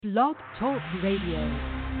Blog Talk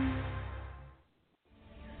Radio.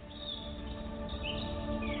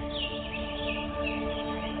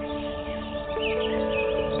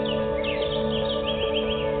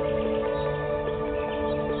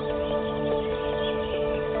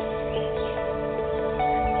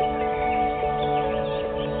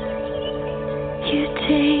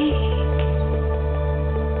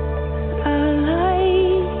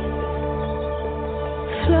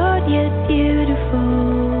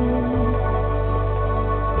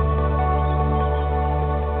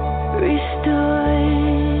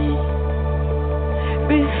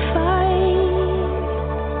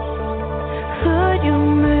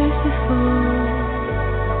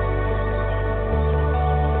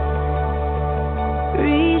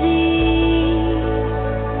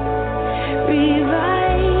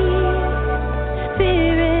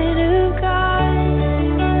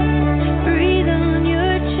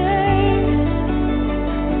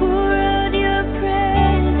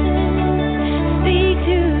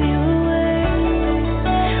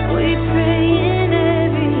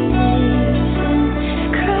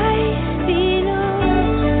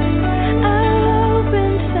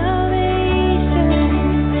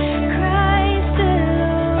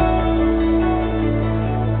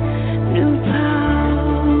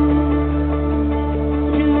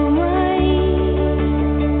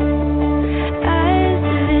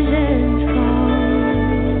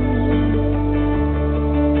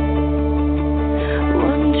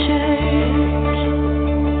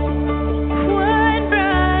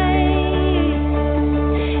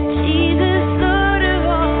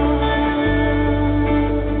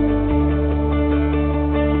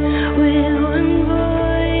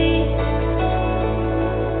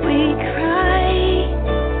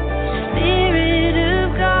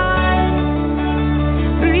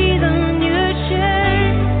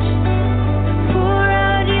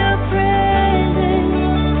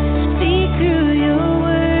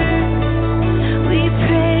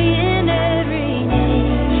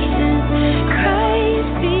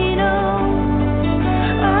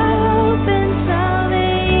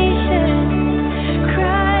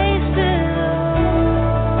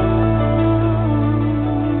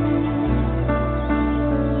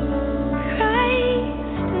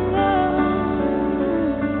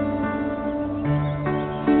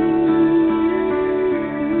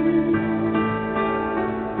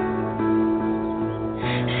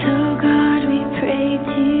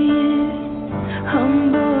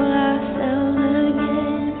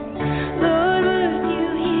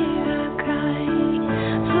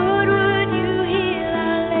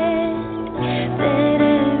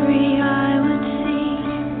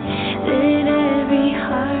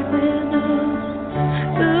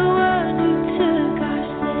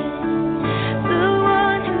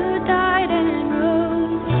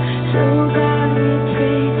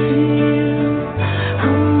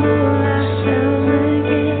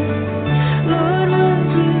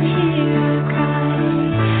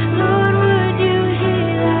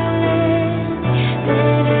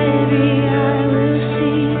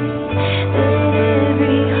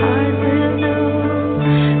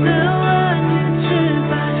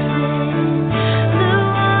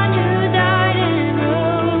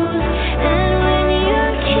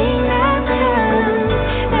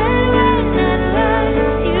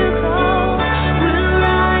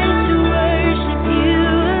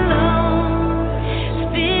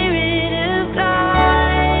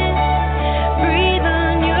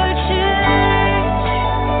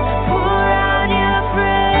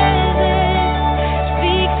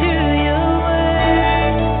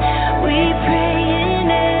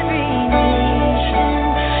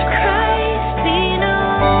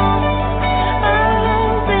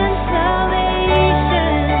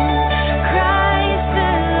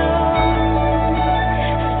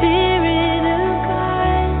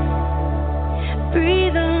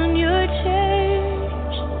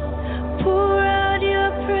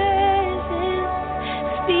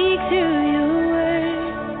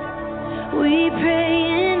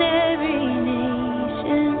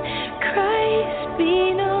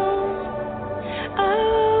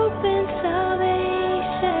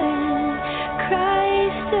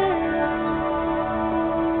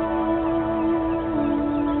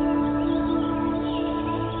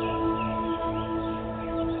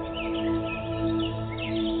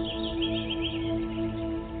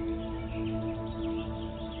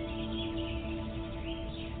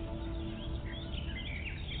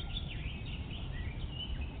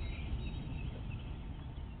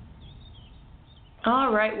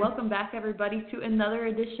 All right, welcome back, everybody, to another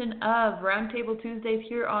edition of Roundtable Tuesdays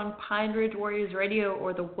here on Pine Ridge Warriors Radio,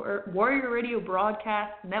 or the Warrior Radio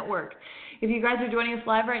Broadcast Network. If you guys are joining us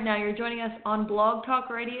live right now, you're joining us on Blog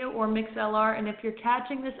Talk Radio or MixLR, and if you're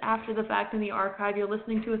catching this after the fact in the archive, you're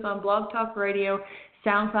listening to us on Blog Talk Radio,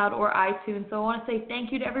 SoundCloud, or iTunes. So I want to say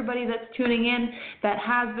thank you to everybody that's tuning in, that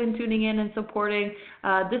has been tuning in and supporting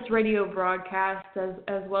this radio broadcast,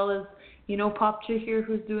 as well as Popcha here,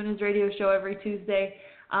 who's doing his radio show every Tuesday.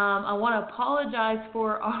 I want to apologize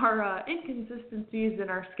for our inconsistencies in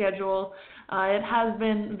our schedule. It has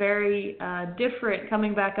been very different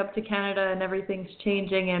coming back up to Canada, and everything's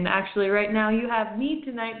changing. And actually, right now, you have me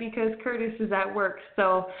tonight because Curtis is at work.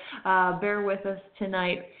 So bear with us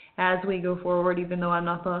tonight as we go forward, even though I'm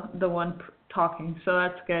not the one talking, so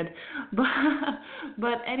that's good.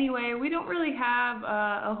 But anyway, we don't really have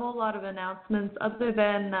a whole lot of announcements other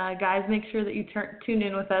than, guys, make sure that you tune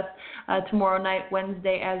in with us tomorrow night,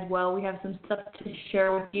 Wednesday, as well. We have some stuff to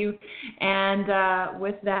share with you. And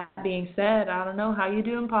with that being said, I don't know, how you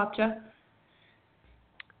doing, Popcha?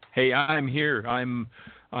 Hey, I'm here.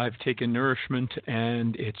 I've taken nourishment,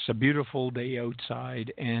 and it's a beautiful day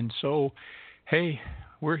outside. And so, hey,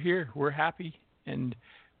 we're here. We're happy, and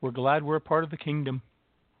we're glad we're a part of the kingdom.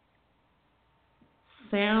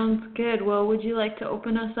 Sounds good. Well, would you like to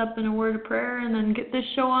open us up in a word of prayer and then get this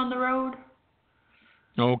show on the road?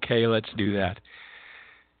 Okay, let's do that.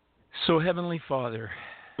 So, Heavenly Father,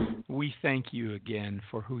 we thank you again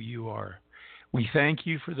for who you are. We thank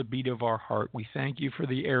you for the beat of our heart. We thank you for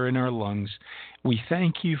the air in our lungs. We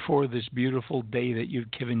thank you for this beautiful day that you've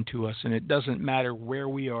given to us. And it doesn't matter where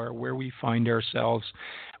we are, where we find ourselves,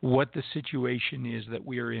 what the situation is that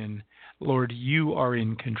we are in. Lord, you are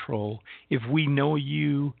in control. If we know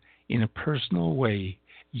you in a personal way,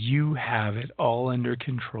 you have it all under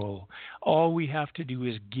control. All we have to do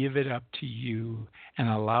is give it up to you and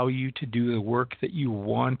allow you to do the work that you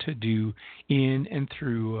want to do in and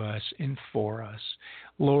through us and for us.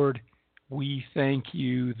 Lord, we thank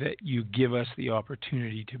you that you give us the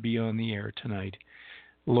opportunity to be on the air tonight.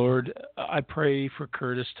 Lord, I pray for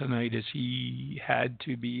Curtis tonight as he had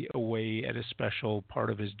to be away at a special part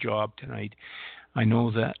of his job tonight. I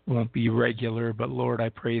know that won't be regular, but Lord, I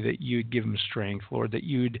pray that you'd give him strength, Lord, that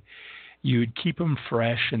you'd keep him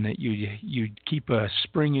fresh, and that you'd keep a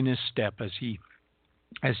spring in his step as he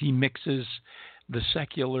mixes the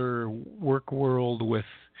secular work world with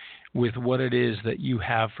what it is that you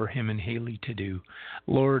have for him and Haley to do.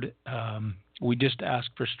 Lord, we just ask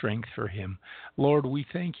for strength for him. Lord, we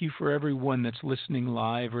thank you for everyone that's listening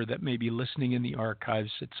live or that may be listening in the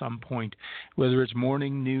archives at some point, whether it's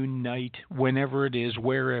morning, noon, night, whenever it is,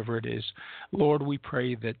 wherever it is. Lord, we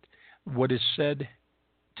pray that what is said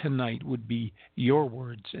tonight would be your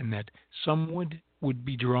words, and that someone would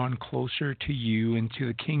be drawn closer to you and to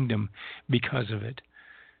the kingdom because of it.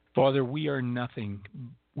 Father, we are nothing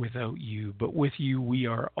without you, but with you we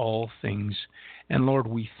are all things. And Lord,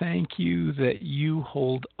 we thank you that you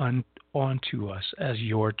hold on to us as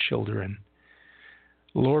your children.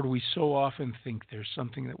 Lord, we so often think there's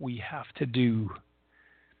something that we have to do,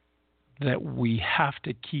 that we have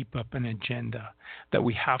to keep up an agenda, that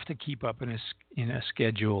we have to keep up in a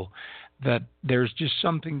schedule, that there's just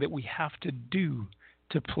something that we have to do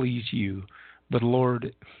to please you. But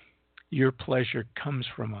Lord, your pleasure comes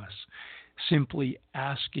from us simply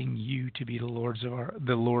asking you to be the Lord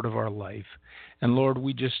of our life. And Lord,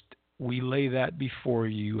 we lay that before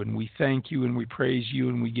you, and we thank you and we praise you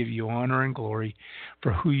and we give you honor and glory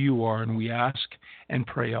for who you are. And we ask and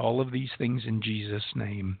pray all of these things in Jesus'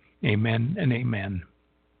 name. Amen and amen.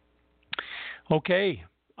 Okay,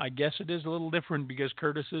 I guess it is a little different because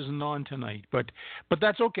Curtis isn't on tonight, but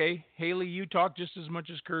that's okay. Haley, you talk just as much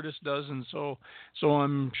as Curtis does, and so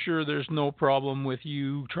I'm sure there's no problem with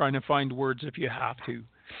you trying to find words if you have to.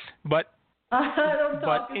 But I don't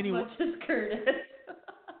talk as much as Curtis.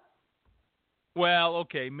 Well,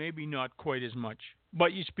 okay, maybe not quite as much,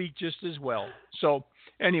 but you speak just as well. So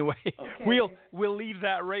anyway, okay. We'll leave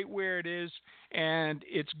that right where it is, and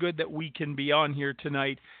it's good that we can be on here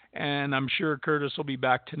tonight. And I'm sure Curtis will be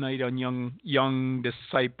back tonight on young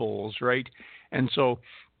disciples, right? And so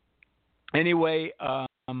anyway,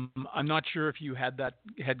 I'm not sure if you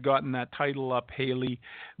had gotten that title up, Haley,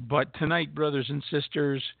 but tonight, brothers and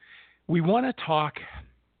sisters, we want to talk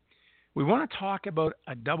about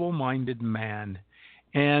a double-minded man.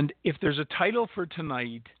 And if there's a title for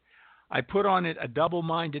tonight, I put on it, A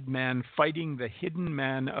Double-Minded Man Fighting the Hidden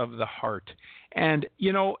Man of the Heart. And,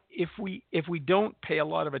 you know, if we don't pay a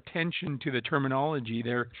lot of attention to the terminology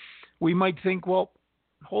there, we might think, well,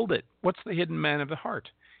 hold it. What's the hidden man of the heart?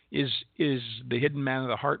 Is the hidden man of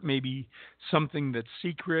the heart maybe something that's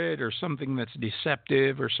secret or something that's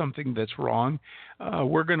deceptive or something that's wrong?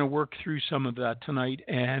 We're going to work through some of that tonight,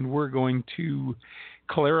 and we're going to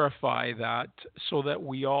clarify that so that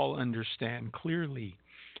we all understand clearly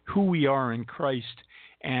who we are in Christ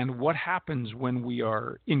and what happens when we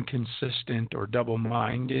are inconsistent or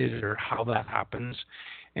double-minded, or how that happens.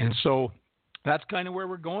 And so that's kind of where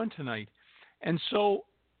we're going tonight. And so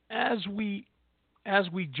as we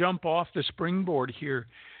jump off the springboard here,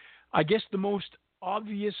 I guess the most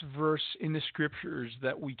obvious verse in the scriptures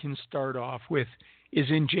that we can start off with is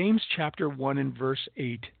in James chapter 1 and verse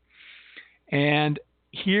 8. And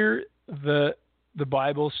here the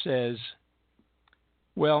Bible says,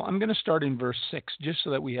 well, I'm going to start in verse 6 just so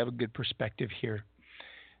that we have a good perspective here.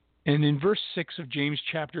 And in verse 6 of James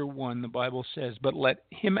chapter 1, the Bible says, "But let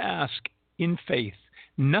him ask in faith,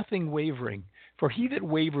 nothing wavering. For he that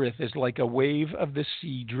wavereth is like a wave of the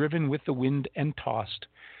sea, driven with the wind and tossed.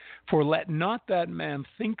 For let not that man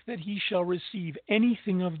think that he shall receive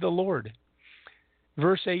anything of the Lord."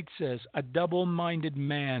 Verse 8 says, "A double-minded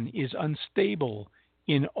man is unstable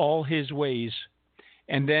in all his ways."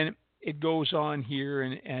 And then it goes on here,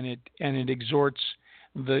 and it exhorts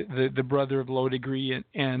the brother of low degree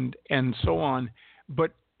and so on.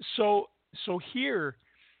 But so here,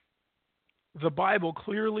 the Bible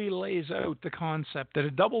clearly lays out the concept that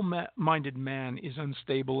a double-minded man is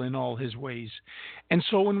unstable in all his ways. And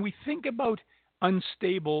so when we think about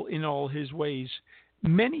unstable in all his ways,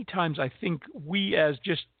 many times I think we as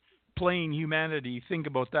just plain humanity think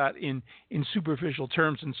about that in superficial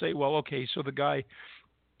terms and say, well, okay, so the guy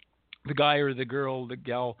or the girl, the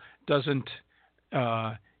gal isn't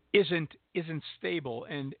stable,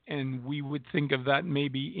 and we would think of that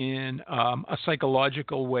maybe in a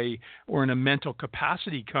psychological way or in a mental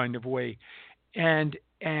capacity kind of way, and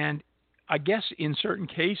I guess in certain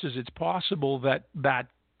cases it's possible that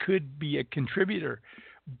could be a contributor,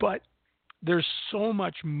 but there's so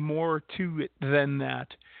much more to it than that.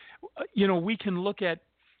 We can look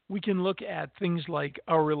at things like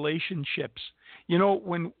our relationships.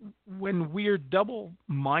 When we're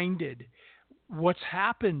double-minded, what's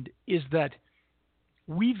happened is that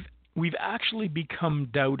we've actually become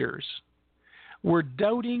doubters. We're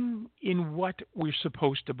doubting in what we're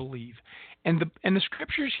supposed to believe, and the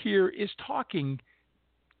scriptures here is talking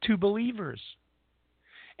to believers,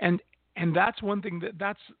 and that's one thing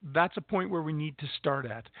that's a point where we need to start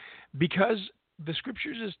at, because the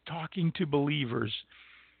scriptures is talking to believers.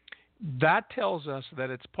 That tells us that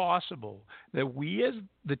it's possible that we as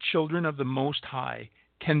the children of the Most High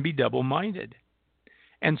can be double-minded.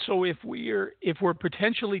 And so if we're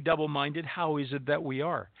potentially double-minded, how is it that we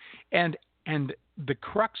are? And the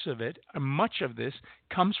crux of it, much of this,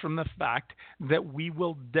 comes from the fact that we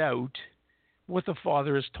will doubt what the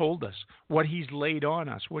Father has told us, what He's laid on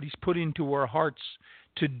us, what He's put into our hearts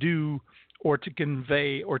to do or to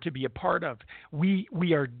convey or to be a part of. We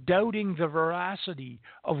are doubting the veracity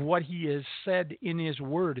of what He has said in His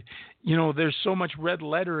Word. There's so much red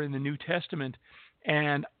letter in the New Testament,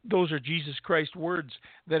 and those are Jesus Christ's words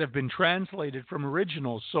that have been translated from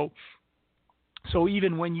originals. So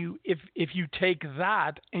even when if you take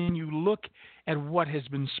that and you look at what has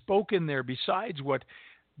been spoken there, besides what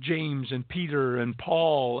James and Peter and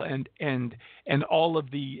Paul and all of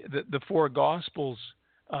the four Gospels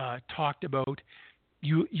talked about,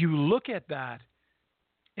 you look at that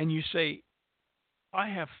and you say, I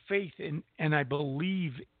have faith and I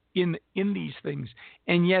believe in these things.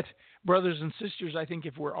 And yet, brothers and sisters, I think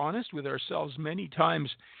if we're honest with ourselves, many times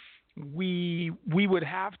we would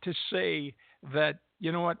have to say that,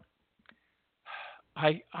 you know what,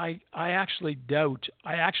 I actually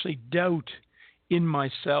doubt in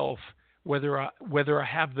myself whether I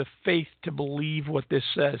have the faith to believe what this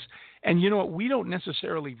says. And you know what, we don't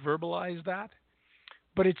necessarily verbalize that,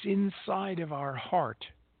 but it's inside of our heart.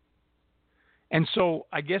 And so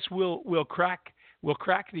I guess we'll crack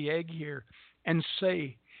the egg here and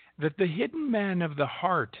say that the hidden man of the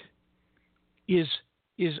heart is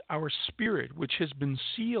our spirit, which has been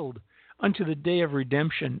sealed unto the day of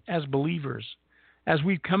redemption as believers. As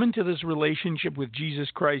we've come into this relationship with Jesus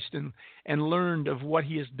Christ and learned of what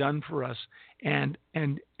He has done for us and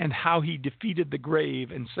how He defeated the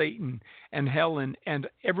grave and Satan and hell and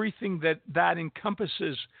everything that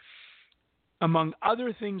encompasses, among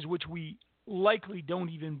other things which we likely don't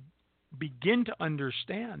even begin to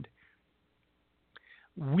understand,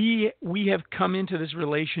 we have come into this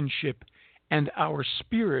relationship, and our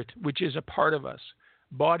spirit, which is a part of us,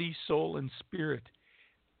 body, soul, and spirit,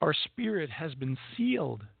 our spirit has been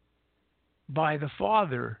sealed by the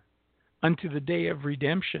Father unto the day of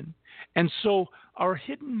redemption. And so our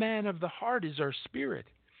hidden man of the heart is our spirit.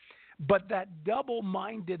 But that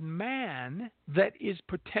double-minded man that is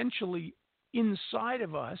potentially inside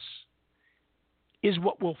of us is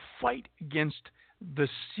what will fight against the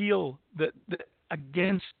seal,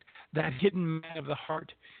 against that hidden man of the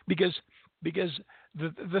heart. Because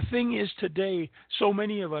the thing is today, so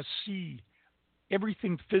many of us see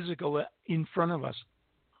everything physical in front of us.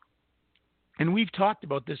 And we've talked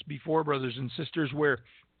about this before, brothers and sisters, where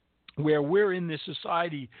we're in this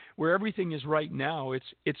society where everything is right now.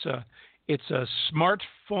 It's a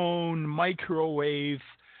smartphone, microwave,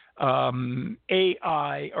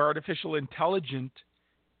 AI, artificial intelligence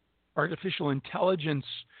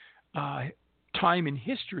time in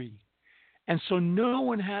history. And so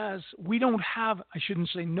we don't have, I shouldn't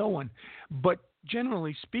say no one, but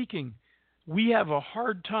generally speaking, we have a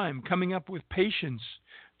hard time coming up with patience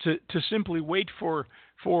to simply wait for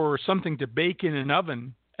something to bake in an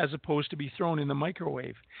oven as opposed to be thrown in the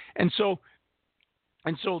microwave. And so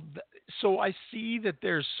I see that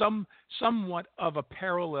there's somewhat of a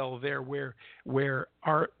parallel there where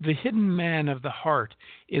the hidden man of the heart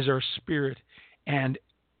is our spirit, and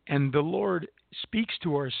the Lord speaks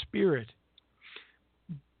to our spirit.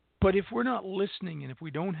 But if we're not listening, and if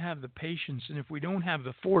we don't have the patience, and if we don't have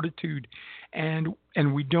the fortitude, and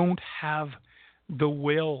we don't have the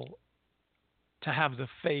will to have the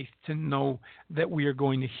faith to know that we are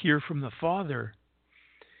going to hear from the Father,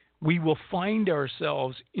 we will find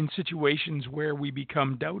ourselves in situations where we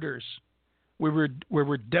become doubters, where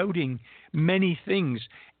we're doubting many things,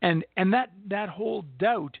 and that whole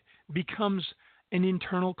doubt becomes an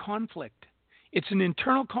internal conflict. It's an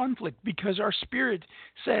internal conflict because our spirit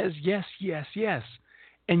says yes, yes, yes,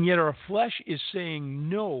 and yet our flesh is saying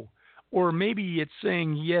no, or maybe it's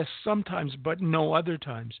saying yes sometimes but no other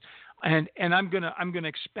times. And I'm gonna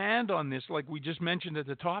expand on this, like we just mentioned at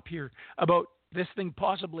the top here, about this thing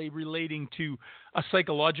possibly relating to a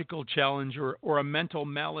psychological challenge or a mental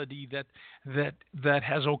malady that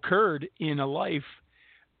has occurred in a life,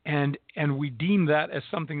 and we deem that as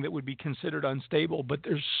something that would be considered unstable. But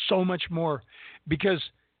there's so much more, because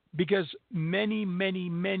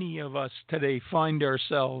many of us today find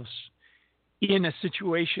ourselves in a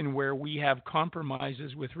situation where we have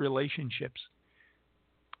compromises with relationships.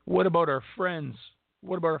 What about our friends?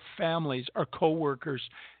 What about our families, our coworkers,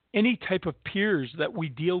 any type of peers that we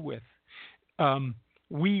deal with?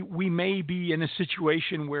 We may be in a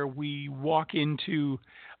situation where we walk into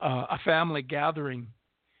a family gathering,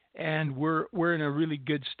 and we're in a really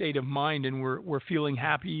good state of mind, and we're feeling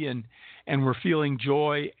happy and we're feeling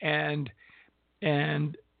joy, and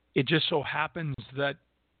it just so happens that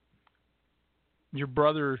your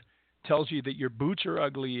brother tells you that your boots are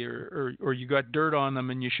ugly, or you got dirt on them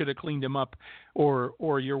and you should have cleaned them up,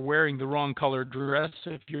 or you're wearing the wrong color dress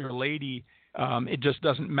if you're a lady, it just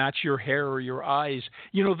doesn't match your hair or your eyes.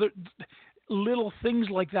 The little things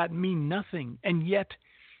like that mean nothing, and yet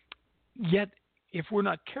if we're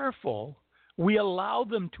not careful, we allow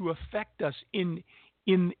them to affect us in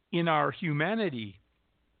our humanity,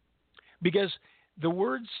 because the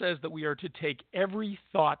word says that we are to take every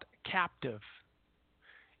thought captive.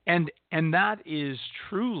 And that is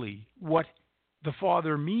truly what the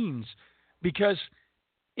Father means, because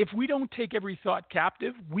if we don't take every thought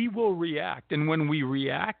captive, we will react. And when we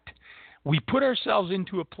react, we put ourselves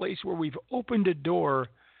into a place where we've opened a door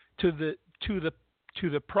to the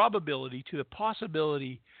probability, to the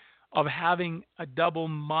possibility of having a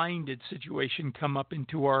double-minded situation come up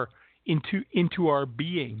into our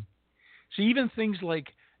being. So even things like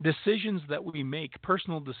decisions that we make,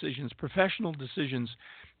 personal decisions, professional decisions,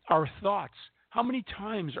 our thoughts. How many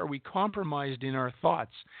times are we compromised in our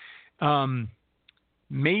thoughts?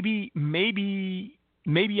 Maybe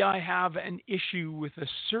I have an issue with a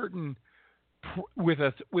certain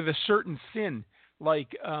sin,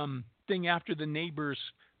 like thing after the neighbor's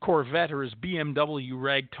Corvette or his BMW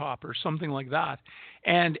ragtop or something like that,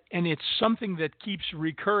 and it's something that keeps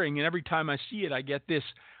recurring. And every time I see it, I get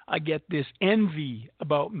this envy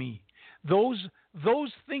about me. Those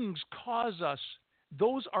things cause us.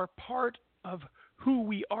 Those are part of who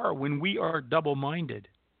we are when we are double-minded.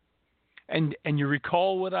 And you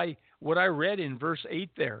recall what I read in verse 8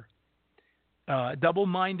 there.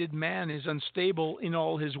 Double-minded man is unstable in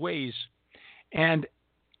all his ways. And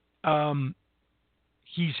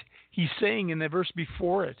he's saying in the verse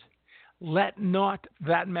before it, let not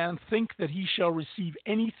that man think that he shall receive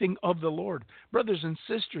anything of the Lord. Brothers and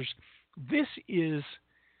sisters, this is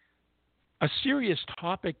a serious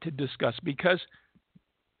topic to discuss, because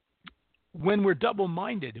when we're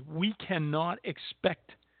double-minded, we cannot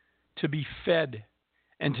expect to be fed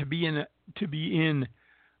and to be in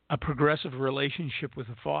a progressive relationship with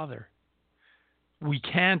the Father. We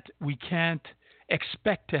can't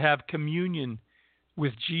expect to have communion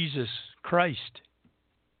with Jesus Christ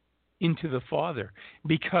into the Father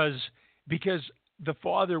because the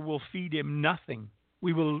Father will feed him nothing.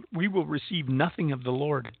 We will receive nothing of the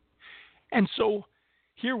Lord. And so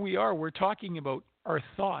here we are, we're talking about our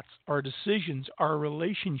thoughts, our decisions, our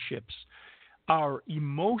relationships, our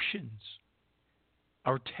emotions,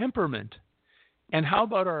 our temperament, and how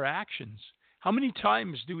about our actions? How many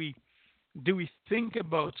times do we think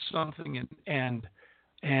about something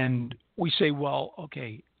and we say, well,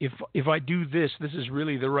 okay, if I do this, this is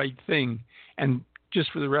really the right thing, and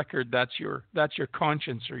just for the record, that's your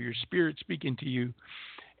conscience or your spirit speaking to you.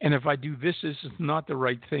 And if I do this, this is not the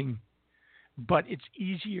right thing, but it's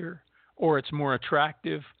easier, or it's more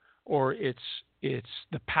attractive, or it's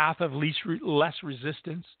the path of less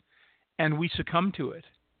resistance, and we succumb to it.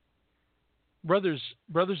 Brothers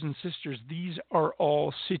and sisters, these are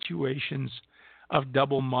all situations of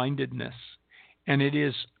double-mindedness, and it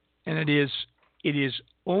is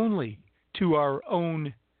only to our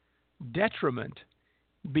own detriment,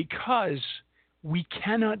 because we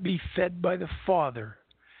cannot be fed by the Father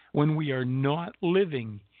when we are not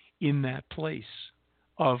living in that place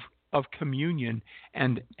of communion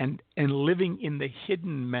and living in the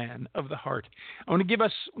hidden man of the heart. I want to give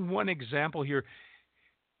us one example here.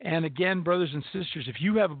 And again, brothers and sisters, if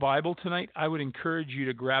you have a Bible tonight, I would encourage you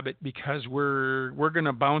to grab it, because we're going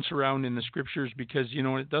to bounce around in the scriptures, because,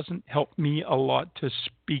 it doesn't help me a lot to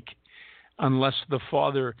speak unless the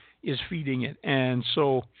Father is feeding it. And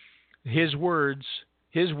so his words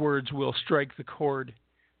will strike the chord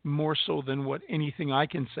more so than what anything I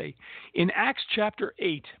can say. In Acts chapter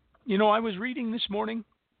 8, I was reading this morning,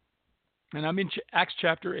 and I'm in Acts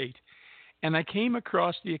chapter 8, and I came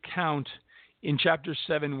across the account in chapter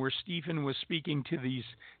 7 where Stephen was speaking to the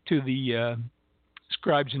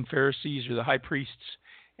scribes and Pharisees, or the high priests,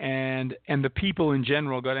 and the people in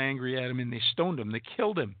general got angry at him, and they stoned him, they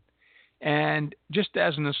killed him. And just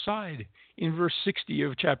as an aside, in verse 60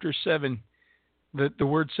 of chapter 7, the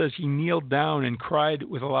word says he kneeled down and cried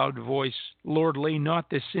with a loud voice, "Lord, lay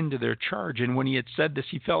not this sin to their charge." And when he had said this,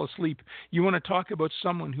 he fell asleep. You want to talk about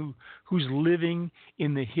someone who's living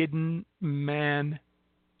in the hidden man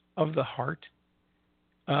of the heart?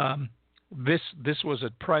 This was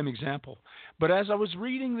a prime example. But as I was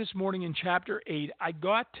reading this morning in chapter 8, I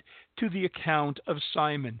got to the account of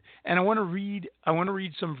Simon, and I want to read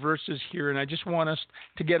some verses here, and I just want us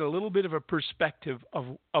to get a little bit of a perspective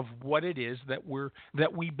of what it is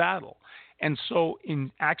that we battle. And so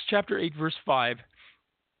in Acts chapter 8 verse 5,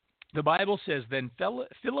 the Bible says, "Then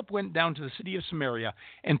Philip went down to the city of Samaria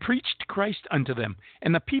and preached Christ unto them.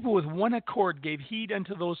 And the people with one accord gave heed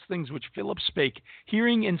unto those things which Philip spake,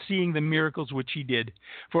 hearing and seeing the miracles which he did.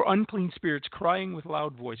 For unclean spirits, crying with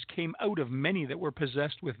loud voice, came out of many that were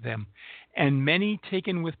possessed with them. And many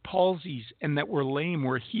taken with palsies and that were lame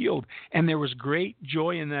were healed. And there was great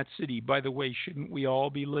joy in that city." By the way, shouldn't we all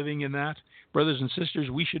be living in that? Brothers and sisters,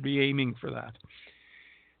 we should be aiming for that.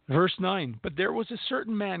 Verse 9, "But there was a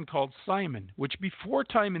certain man called Simon, which before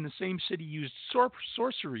time in the same city used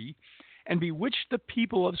sorcery, and bewitched the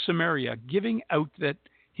people of Samaria, giving out that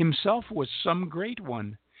himself was some great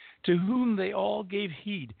one, to whom they all gave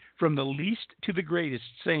heed, from the least to the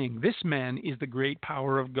greatest, saying, This man is the great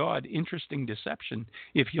power of God." Interesting deception,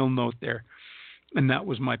 if you'll note there. And that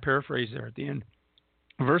was my paraphrase there at the end.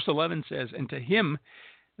 Verse 11 says, "And to him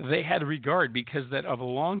they had regard, because that of a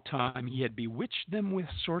long time he had bewitched them with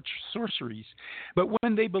sorceries. But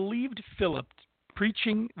when they believed Philip,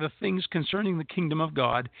 preaching the things concerning the kingdom of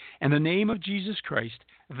God and the name of Jesus Christ,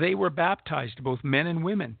 they were baptized, both men and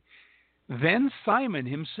women. Then Simon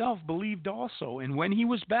himself believed also, and when he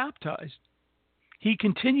was baptized, he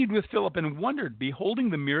continued with Philip and wondered, beholding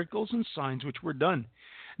the miracles and signs which were done.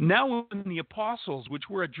 Now when the apostles, which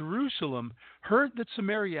were at Jerusalem, heard that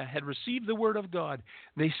Samaria had received the word of God,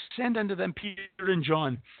 they sent unto them Peter and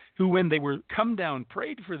John, who when they were come down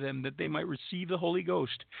prayed for them that they might receive the Holy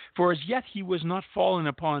Ghost. For as yet he was not fallen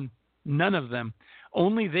upon none of them,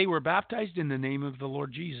 only they were baptized in the name of the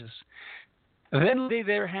Lord Jesus. Then laid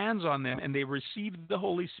their hands on them, and they received the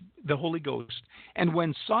Holy Ghost. And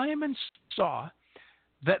when Simon saw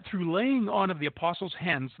that through laying on of the apostles'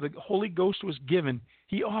 hands the Holy Ghost was given,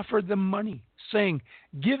 he offered them money, saying,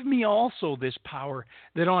 Give me also this power,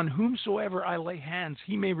 that on whomsoever I lay hands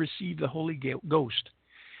he may receive the Holy Ghost.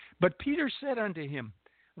 But Peter said unto him,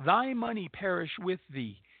 Thy money perish with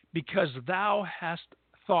thee, because thou hast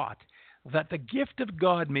thought that the gift of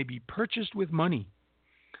God may be purchased with money.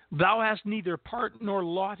 Thou hast neither part nor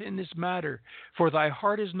lot in this matter, for thy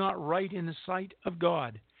heart is not right in the sight of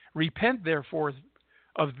God. Repent therefore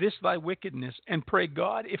of this thy wickedness, and pray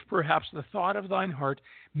God if perhaps the thought of thine heart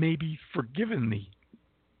may be forgiven thee.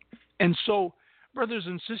 And so, brothers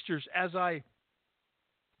and sisters, as I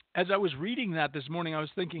was reading that this morning, I was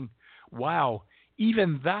thinking, wow,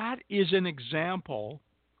 even that is an example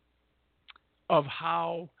of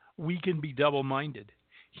how we can be double-minded.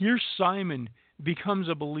 Here Simon becomes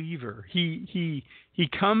a believer. He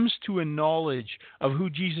comes to a knowledge of who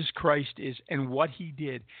Jesus Christ is and what he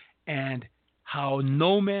did, and how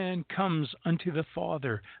no man comes unto the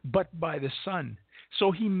Father but by the Son.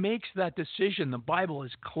 So he makes that decision. The Bible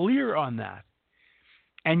is clear on that.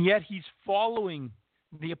 And yet he's following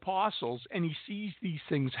the apostles, and he sees these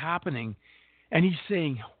things happening, and he's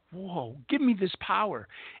saying, whoa, give me this power.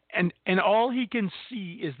 And all he can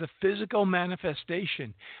see is the physical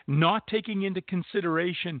manifestation, not taking into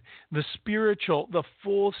consideration the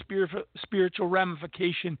full spiritual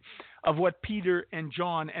ramification of what Peter and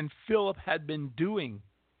John and Philip had been doing.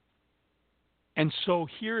 And so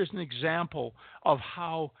here is an example of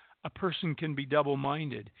how a person can be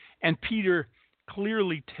double-minded. And Peter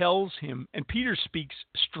clearly tells him, and Peter speaks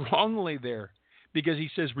strongly there, because he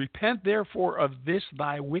says, repent therefore of this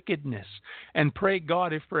thy wickedness, and pray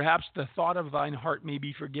God if perhaps the thought of thine heart may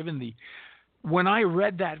be forgiven thee. When I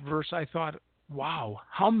read that verse, I thought, wow,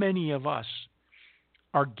 how many of us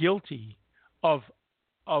are guilty of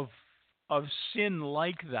sin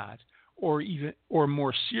like that, or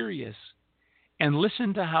more serious? And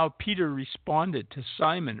listen to how Peter responded to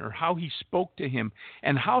Simon, or how he spoke to him,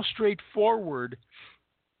 and how straightforward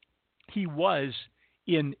he was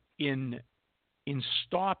in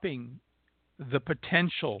stopping the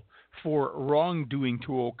potential for wrongdoing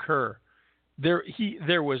to occur.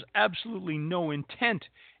 There was absolutely no intent,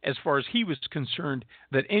 as far as he was concerned,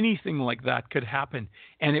 that anything like that could happen.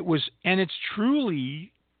 And it's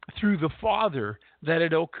truly through the Father that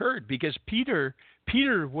it occurred, because Peter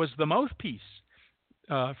was the mouthpiece.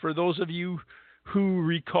 For those of you who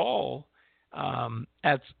recall,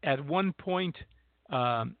 at one point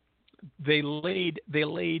they laid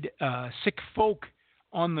sick folk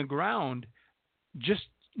on the ground just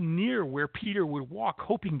near where Peter would walk,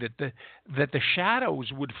 hoping that the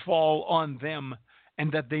shadows would fall on them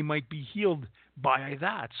and that they might be healed by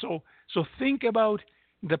that. So think about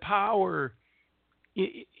the power,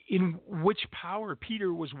 in which power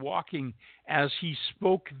Peter was walking as he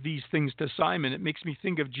spoke these things to Simon. It makes me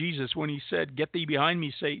think of Jesus when he said, "Get thee behind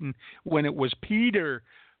me, Satan," when it was Peter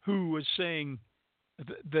who was saying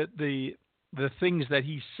the things that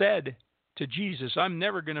he said to Jesus. I'm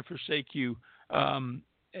never going to forsake you. And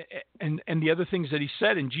the other things that he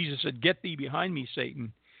said, and Jesus said, "Get thee behind me,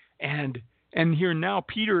 Satan." And here now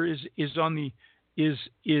Peter is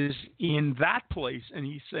in that place, and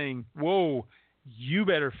he's saying, "Whoa, you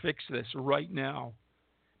better fix this right now,"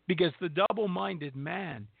 because the double-minded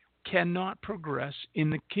man cannot progress in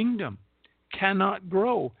the kingdom, cannot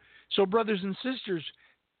grow. So, brothers and sisters,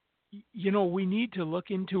 we need to look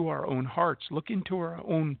into our own hearts, look into our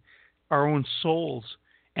own souls,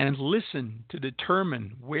 and listen to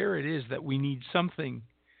determine where it is that we need something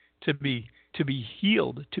to be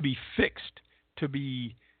healed, to be fixed, to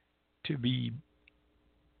be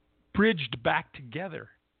bridged back together.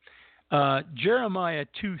 Jeremiah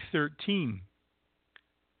 2:13.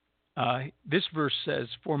 This verse says,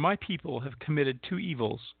 "For my people have committed two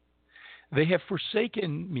evils. They have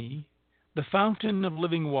forsaken me, the fountain of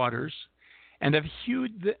living waters, and have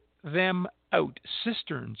hewed them out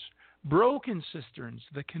cisterns, broken cisterns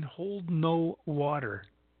that can hold no water."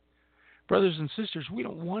 Brothers and sisters, we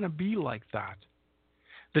don't want to be like that.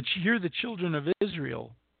 Here the children of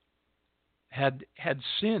Israel had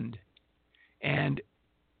sinned, and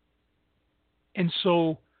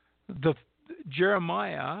so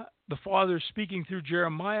Jeremiah, the Father speaking through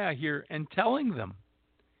Jeremiah here and telling them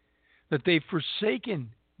that they've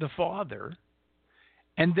forsaken the Father,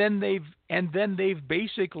 and then they've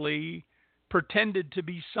basically pretended to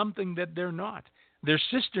be something that they're not. They're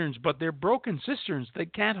cisterns, but they're broken cisterns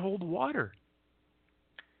that can't hold water.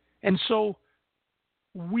 And so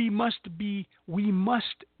we must be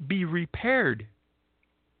repaired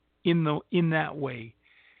in that way.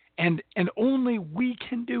 And only we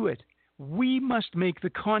can do it. We must make the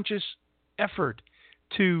conscious effort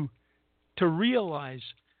to realize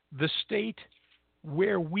the state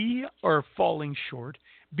where we are falling short,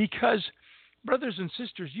 because, brothers and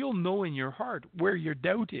sisters, you'll know in your heart where your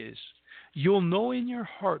doubt is. You'll know in your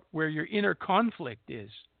heart where your inner conflict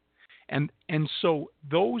is. And so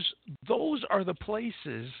those are the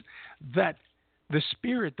places that the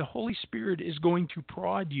Spirit, the Holy Spirit, is going to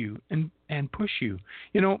prod you and push you.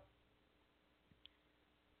 You know,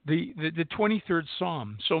 the 23rd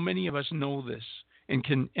Psalm, so many of us know this and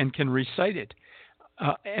can recite it.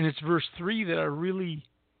 And it's verse 3 that I really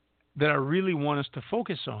want us to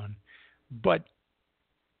focus on. But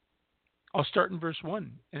I'll start in verse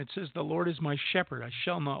 1, and it says, "The Lord is my shepherd, I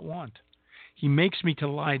shall not want. He makes me to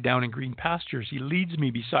lie down in green pastures. He leads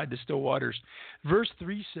me beside the still waters." Verse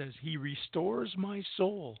 3 says, "He restores my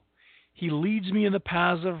soul. He leads me in the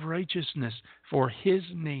paths of righteousness for His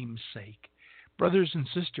name's sake." Brothers and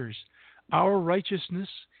sisters, our righteousness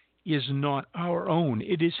is not our own.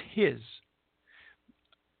 It is His.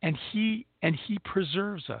 And He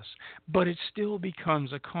preserves us. But it still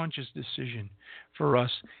becomes a conscious decision for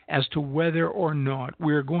us as to whether or not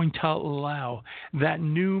we're going to allow that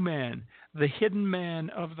new man, the hidden man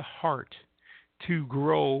of the heart, to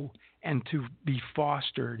grow and to be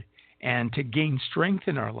fostered and to gain strength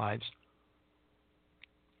in our lives,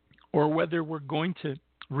 or whether we're going to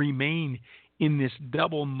remain in this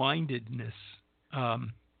double-mindedness.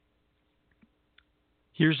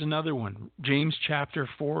 Here's another one, James chapter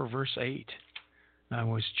 4, verse 8. I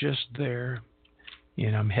was just there,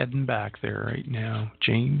 and I'm heading back there right now.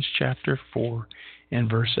 James chapter 4 and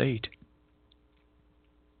verse 8.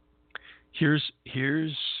 Here's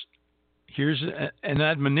an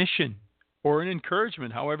admonition or an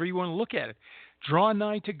encouragement, however you want to look at it. Draw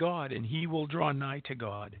nigh to God, and He will draw nigh to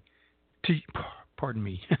God. Pardon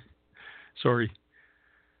me. Sorry.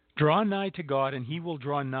 Draw nigh to God, and He will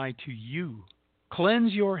draw nigh to you.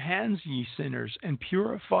 Cleanse your hands, ye sinners, and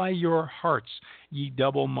purify your hearts, ye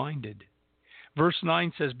double-minded. Verse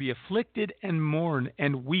 9 says, "Be afflicted and mourn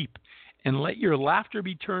and weep, and let your laughter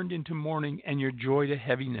be turned into mourning and your joy to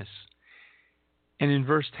heaviness." And in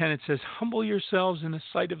verse 10 it says, "Humble yourselves in the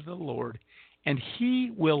sight of the Lord, and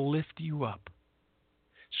He will lift you up."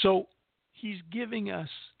 So He's giving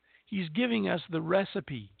us the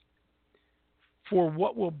recipe for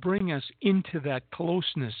what will bring us into that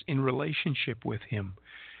closeness in relationship with Him.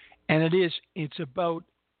 And it's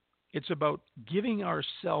about giving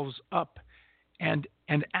ourselves up and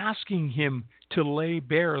asking Him to lay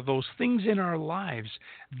bare those things in our lives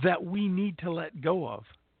that we need to let go of.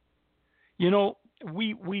 You know,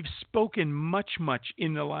 we've spoken much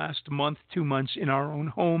in the last month, 2 months in our own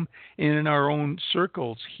home and in our own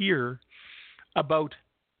circles here about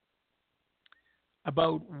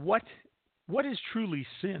what is truly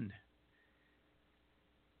sin.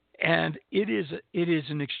 And it is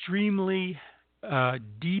an extremely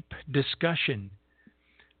deep discussion.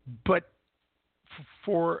 But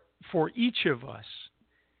for each of us,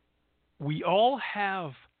 we all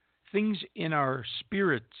have things in our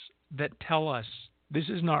spirits that tell us this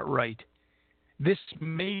is not right. This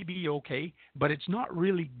may be okay, but it's not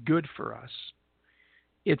really good for us.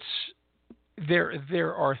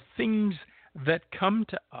 There are things that come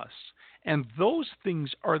to us, and those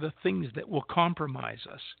things are the things that will compromise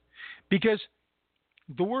us. Because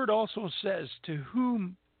the Word also says, to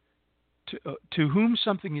whom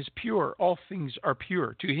something is pure, all things are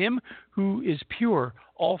pure. To him who is pure,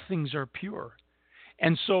 all things are pure.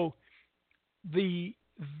 And so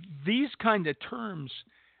these kind of terms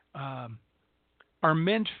are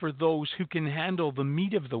meant for those who can handle the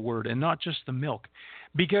meat of the Word and not just the milk.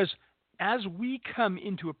 Because as we come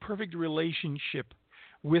into a perfect relationship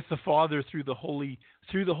with the Father through the Holy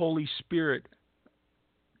Spirit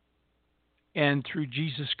and through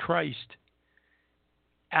Jesus Christ,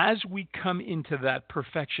 as we come into that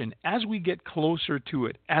perfection, as we get closer to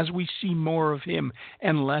it, as we see more of Him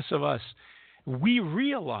and less of us, we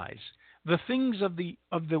realize the things of the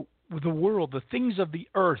world, the things of the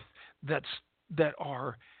earth that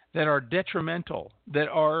are detrimental, that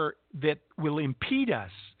will impede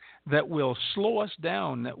us, that will slow us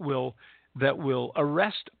down, that will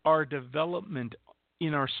arrest our development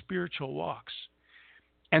in our spiritual walks.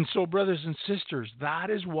 And so, brothers and sisters, that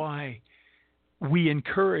is why we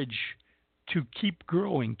encourage to keep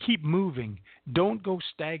growing, keep moving. Don't go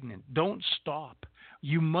stagnant. Don't stop.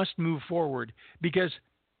 You must move forward because,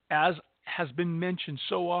 as has been mentioned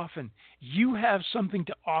so often, you have something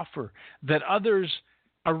to offer that others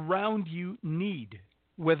around you need,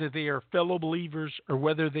 whether they are fellow believers or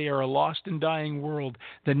whether they are a lost and dying world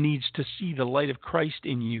that needs to see the light of Christ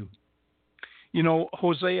in you. You know,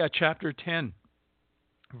 Hosea chapter 10,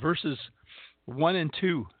 verses 1 and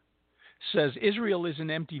 2 says, "Israel is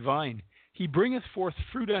an empty vine. He bringeth forth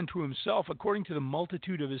fruit unto himself according to the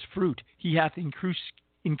multitude of his fruit. He hath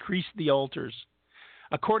increased the altars.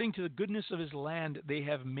 According to the goodness of his land, they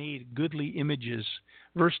have made goodly images."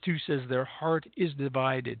 Verse 2 says, "Their heart is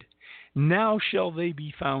divided. Now shall they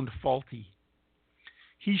be found faulty.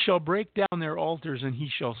 He shall break down their altars, and he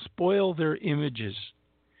shall spoil their images.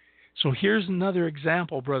 So here's another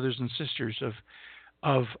example, brothers and sisters,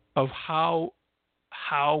 of how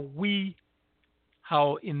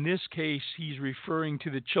in this case he's referring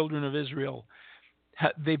to the children of Israel.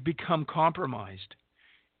 They've become compromised,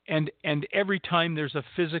 and every time there's a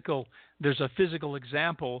physical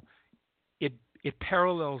example, it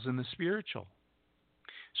parallels in the spiritual.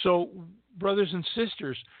 So, brothers and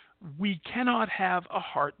sisters, we cannot have a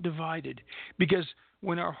heart divided, because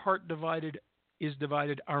when our heart is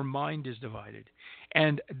divided, our mind is divided.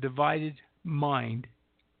 And a divided mind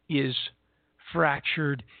is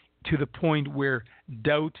fractured to the point where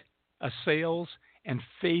doubt assails and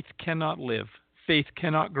faith cannot live. Faith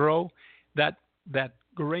cannot grow. That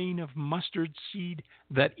grain of mustard seed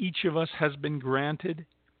that each of us has been granted,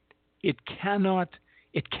 it cannot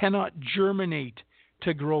germinate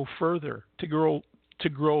to grow further, to grow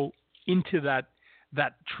into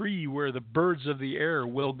that tree where the birds of the air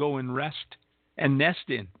will go and rest and nest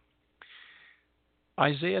in.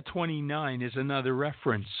 Isaiah 29 is another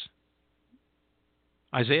reference.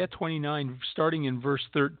 Isaiah 29, starting in verse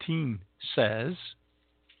 13, says,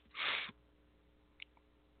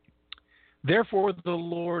 "Therefore the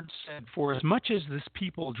Lord said, for as much as this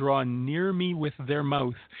people draw near me with their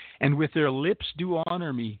mouth, and with their lips do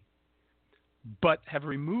honor me, but have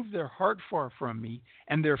removed their heart far from me,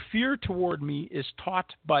 and their fear toward me is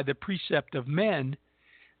taught by the precept of men,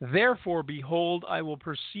 therefore, behold, I will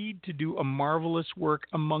proceed to do a marvelous work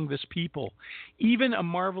among this people, even a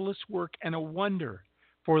marvelous work and a wonder.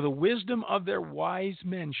 For the wisdom of their wise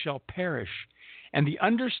men shall perish, and the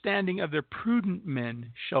understanding of their prudent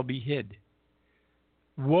men shall be hid.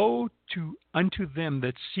 Woe unto them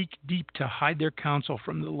that seek deep to hide their counsel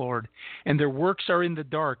from the Lord, and their works are in the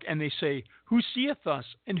dark, and they say, Who seeth us,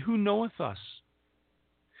 and who knoweth us?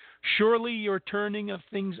 Surely your turning of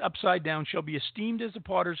things upside down shall be esteemed as the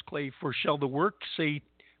potter's clay, for shall the work say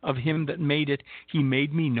of him that made it, He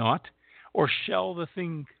made me not? Or shall the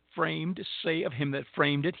thing framed say of him that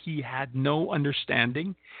framed it, He had no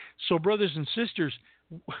understanding? So, brothers and sisters,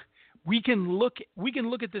 we can look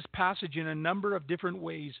at this passage in a number of different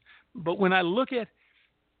ways, but when I look at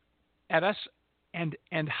us and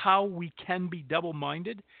how we can be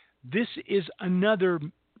double-minded, this is another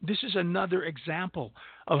example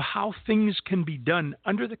of how things can be done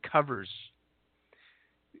under the covers.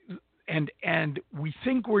 And we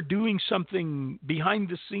think we're doing something behind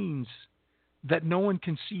the scenes that no one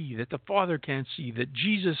can see, that the Father can't see, that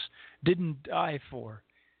Jesus didn't die for.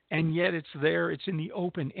 And yet it's there, it's in the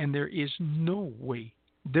open, and there is no way.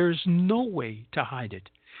 There's no way to hide it.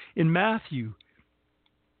 In Matthew,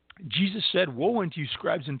 Jesus said, Woe unto you,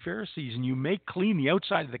 scribes and Pharisees, and you make clean the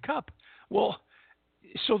outside of the cup. Well,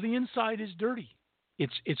 so the inside is dirty.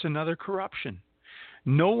 It's another corruption.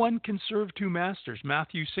 No one can serve two masters.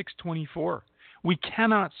 Matthew 6:24. We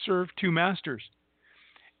cannot serve two masters.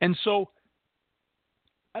 And so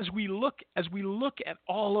as we look at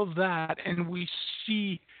all of that, and we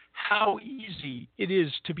see how easy it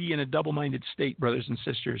is to be in a double-minded state, brothers and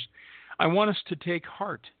sisters, I want us to take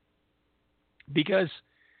heart, because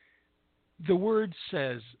the Word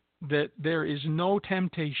says that there is no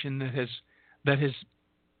temptation that has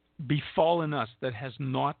befallen us that has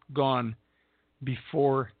not gone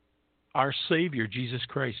before our Savior, Jesus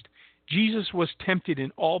Christ. Jesus was tempted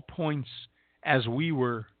in all points as we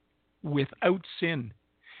were, without sin.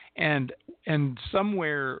 And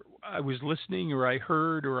somewhere I was listening, or I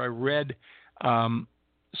heard, or I read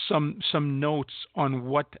some notes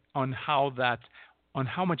on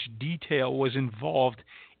how much detail was involved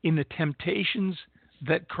in the temptations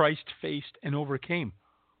that Christ faced and overcame.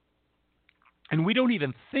 And we don't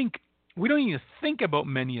even think about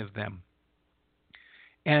many of them.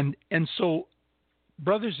 And so,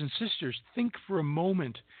 brothers and sisters, think for a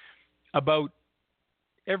moment about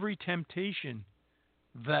every temptation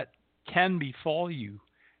that can befall you,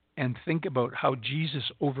 and think about how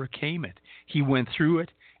Jesus overcame it. He went through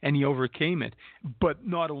it and He overcame it. But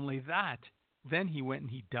not only that, then He went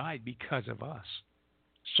and He died because of us,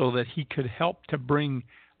 so that He could help to bring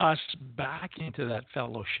us back into that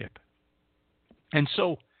fellowship. And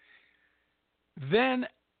so then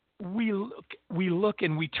we look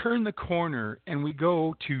and we turn the corner and we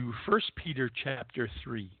go to 1 Peter chapter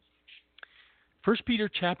 3. 1 Peter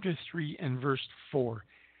chapter 3 and verse 4.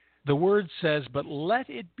 The Word says, But let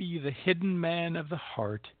it be the hidden man of the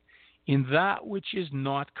heart, in that which is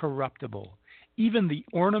not corruptible, even the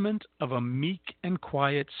ornament of a meek and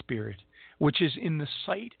quiet spirit, which is in the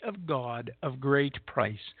sight of God of great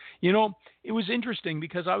price. You know, it was interesting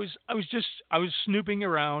because I was snooping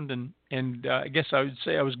around, and I guess I would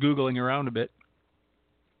say I was Googling around a bit.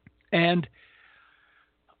 And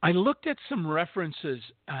I looked at some references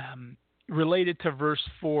related to verse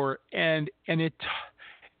 4, and it,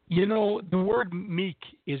 the word meek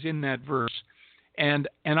is in that verse, and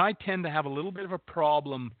I tend to have a little bit of a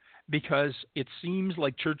problem because it seems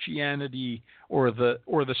like churchianity or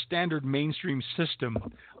the standard mainstream system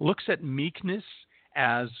looks at meekness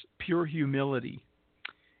as pure humility.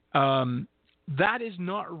 That is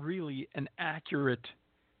not really an accurate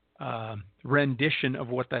rendition of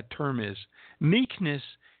what that term is. Meekness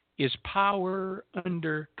is power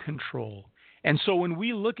under control. And so when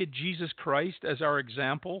we look at Jesus Christ as our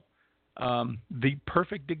example, the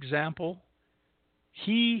perfect example,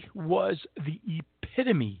 he was the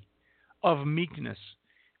epitome of meekness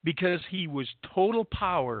because he was total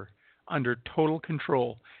power under total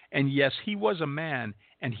control. And yes, he was a man,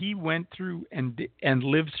 and he went through and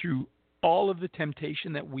lived through all of the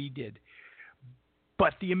temptation that we did.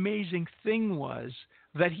 But the amazing thing was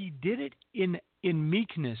that he did it in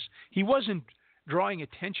meekness. He wasn't drawing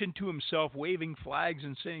attention to himself, waving flags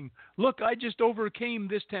and saying, "Look, I just overcame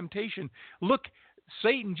this temptation. Look,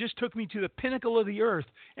 Satan just took me to the pinnacle of the earth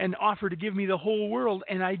and offered to give me the whole world,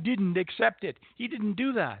 and I didn't accept it." He didn't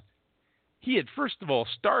do that. He had, first of all,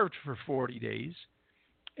 starved for 40 days,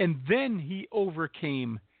 and then he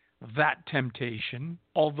overcame that temptation,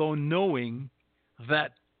 although knowing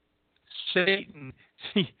that Satan,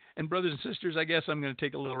 and brothers and sisters, I guess I'm going to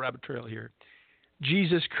take a little rabbit trail here.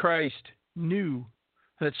 Jesus Christ knew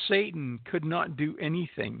that Satan could not do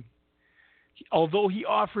anything. Although he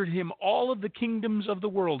offered him all of the kingdoms of the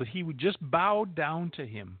world, he would just bow down to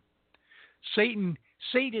him. Satan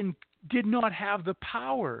did not have the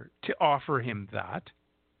power to offer him that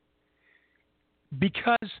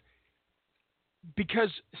because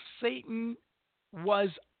Satan was,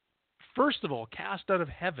 first of all, cast out of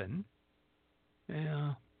heaven.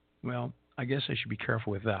 Yeah, well, I guess I should be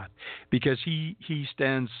careful with that because he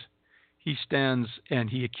stands and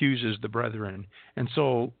he accuses the brethren, and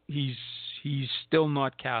so he's still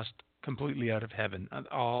not cast completely out of heaven.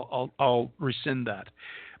 I'll rescind that,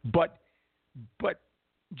 but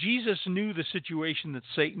Jesus knew the situation that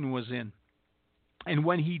Satan was in, and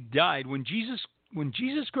when he died, when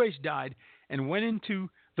Jesus Christ died and went into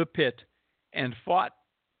the pit and fought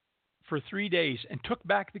for 3 days and took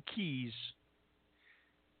back the keys,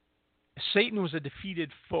 Satan was a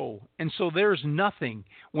defeated foe. And so there's nothing.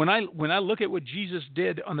 When I look at what Jesus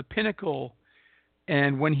did on the pinnacle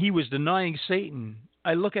and when he was denying Satan,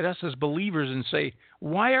 I look at us as believers and say,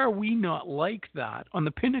 why are we not like that on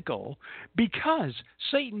the pinnacle? Because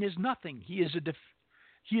Satan is nothing. He is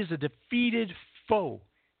a defeated foe.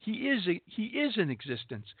 He is in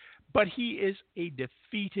existence, but he is a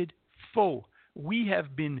defeated foe. We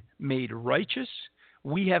have been made righteous.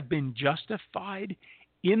 We have been justified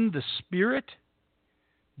in the Spirit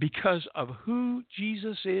because of who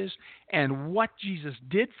Jesus is and what Jesus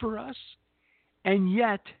did for us. And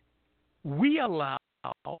yet we allow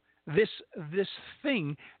this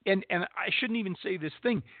thing, and I shouldn't even say this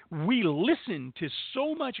thing, we listen to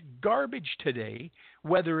so much garbage today,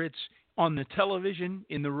 whether it's on the television,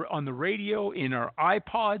 on the radio, in our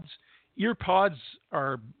iPods. Earpods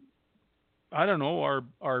are, I don't know,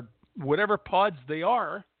 are whatever pods they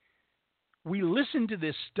are. We listen to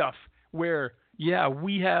this stuff where, yeah,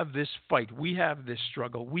 we have this fight, we have this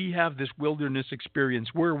struggle, we have this wilderness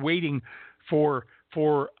experience. We're waiting for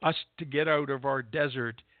us to get out of our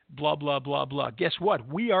desert, blah, blah, blah, blah. Guess what?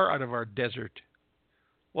 We are out of our desert.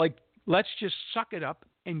 Like, let's just suck it up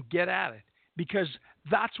and get at it, because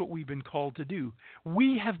that's what we've been called to do.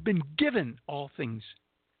 We have been given all things.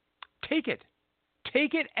 Take it.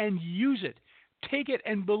 Take it and use it. Take it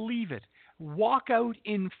and believe it. Walk out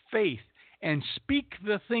in faith and speak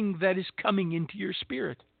the thing that is coming into your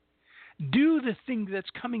spirit. Do the thing that's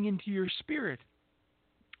coming into your spirit.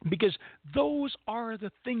 Because those are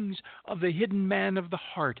the things of the hidden man of the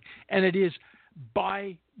heart. And it is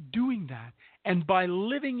by doing that and by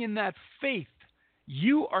living in that faith,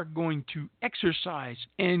 you are going to exercise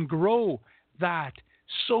and grow that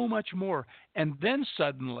so much more. And then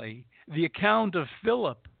suddenly, the account of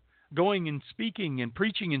Philip going and speaking and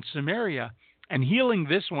preaching in Samaria and healing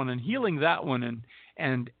this one and healing that one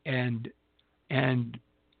and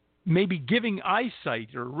maybe giving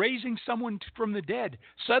eyesight or raising someone from the dead,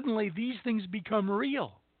 suddenly these things become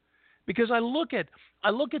real. Because I look at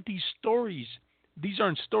these stories. These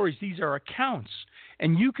aren't stories, these are accounts.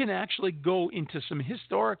 And you can actually go into some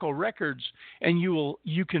historical records and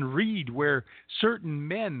you can read where certain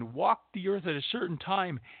men walked the earth at a certain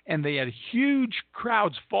time and they had huge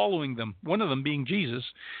crowds following them, one of them being Jesus,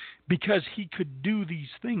 because he could do these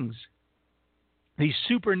things. these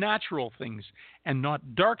supernatural things and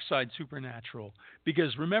not dark side supernatural.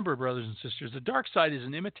 Because remember, brothers and sisters, the dark side is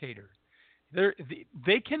an imitator.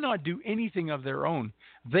 They cannot do anything of their own.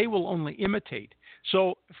 They will only imitate.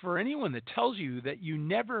 So for anyone that tells you that you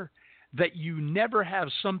never have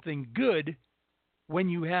something good when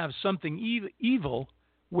you have something evil,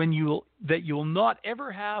 that you'll not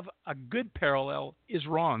ever have a good parallel is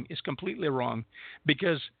wrong, is completely wrong,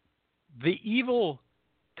 because the evil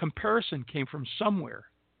comparison came from somewhere.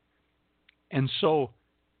 And so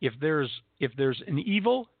if there's an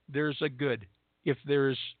evil, there's a good. If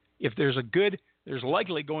there's a good, there's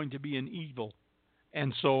likely going to be an evil.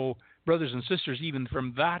 And so, brothers and sisters, even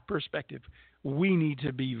from that perspective, we need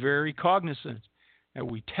to be very cognizant that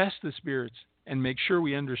we test the spirits and make sure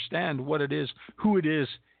we understand what it is, who it is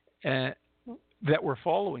that we're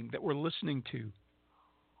following, that we're listening to.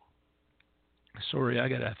 Sorry, I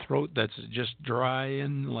got a throat that's just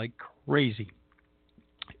drying like crazy.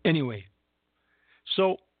 Anyway,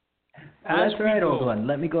 so that's right, old one.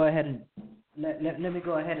 Let me go ahead and let me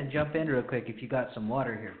go ahead and jump in real quick if you got some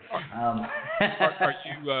water here.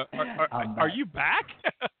 Are you back?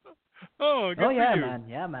 Oh, good yeah, for you. man.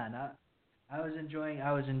 Yeah, man. I was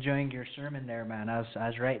enjoying your sermon there, man. I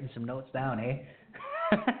was writing some notes down, eh?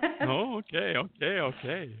 Oh, okay.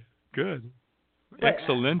 Good.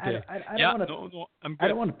 Excellent. I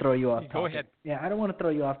don't want to throw you off topic. Go ahead. Yeah, I don't want to throw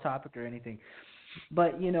you off topic or anything.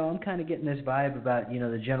 But, I'm kind of getting this vibe about,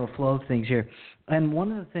 the general flow of things here. And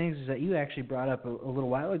one of the things that you actually brought up a little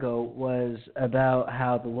while ago was about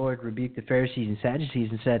how the Lord rebuked the Pharisees and Sadducees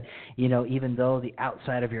and said, even though the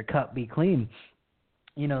outside of your cup be clean,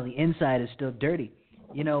 the inside is still dirty.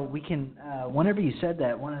 We can, whenever you said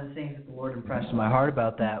that, one of the things that the Lord impressed in my heart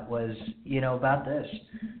about that was, about this,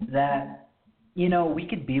 that, we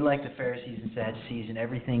could be like the Pharisees and Sadducees and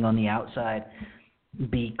everything on the outside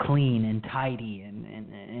be clean and tidy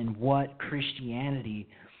and what Christianity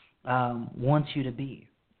wants you to be,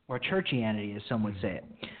 or churchianity, as some would say it.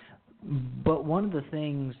 But one of the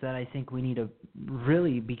things that I think we need to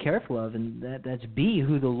really be careful of, and that's be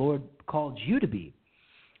who the Lord called you to be.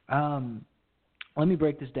 Let me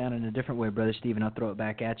break this down in a different way, Brother Stephen. I'll throw it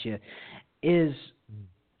back at you.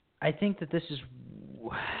 I think that this is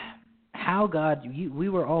how God, we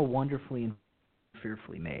were all wonderfully and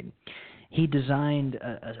fearfully made. He designed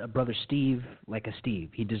a Brother Steve like a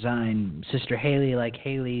Steve. He designed Sister Haley like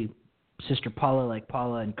Haley, Sister Paula like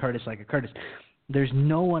Paula, and Curtis like a Curtis. There's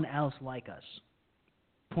no one else like us,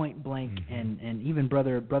 point blank, and even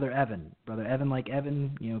Brother Evan like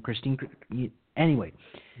Evan, Christine. Anyway,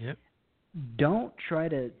 yep. Don't try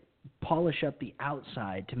to polish up the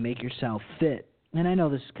outside to make yourself fit. And I know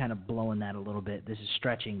this is kind of blowing that a little bit. This is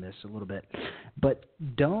stretching this a little bit. But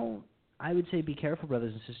I would say be careful,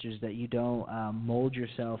 brothers and sisters, that you don't mold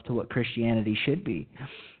yourself to what Christianity should be.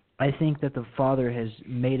 I think that the Father has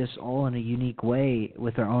made us all in a unique way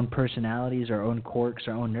with our own personalities, our own quirks,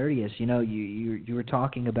 our own nerdiness. You were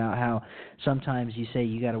talking about how sometimes you say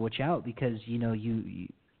you got to watch out because,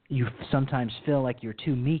 you sometimes feel like you're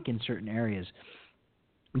too meek in certain areas.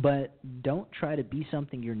 But don't try to be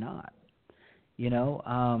something you're not.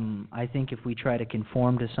 I think if we try to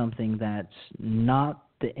conform to something that's not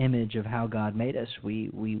the image of how God made us,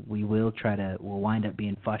 we'll wind up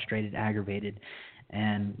being frustrated, aggravated,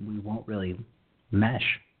 and we won't really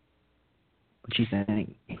mesh. What you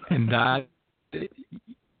think? And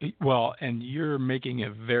and you're making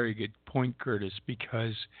a very good point, Curtis,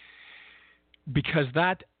 because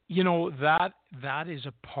that that is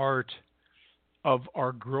a part of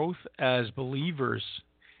our growth as believers,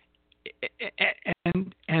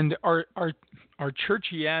 and our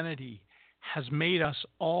churchianity has made us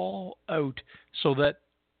all out so that,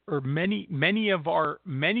 or many of our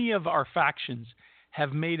factions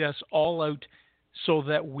have made us all out so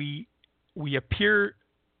that we appear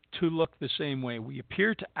to look the same way, we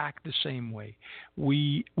appear to act the same way,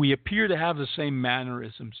 we appear to have the same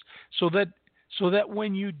mannerisms, so that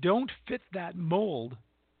when you don't fit that mold,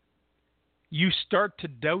 you start to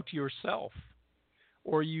doubt yourself,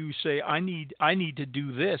 or you say, I need to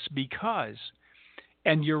do this because.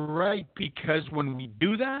 And you're right, because when we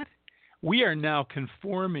do that, we are now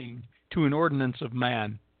conforming to an ordinance of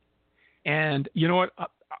man. And you know what?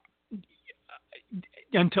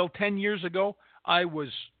 Until 10 years ago, I was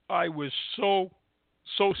so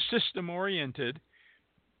system oriented.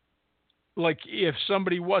 Like if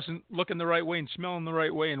somebody wasn't looking the right way and smelling the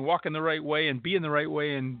right way and walking the right way and being the right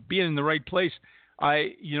way and being in the right place,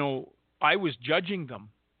 I was judging them.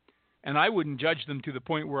 And I wouldn't judge them to the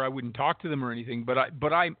point where I wouldn't talk to them or anything, but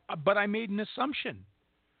I made an assumption.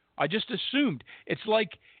 I just assumed. It's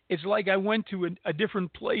like I went to a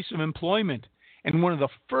different place of employment, And one of the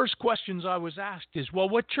first questions I was asked is, well,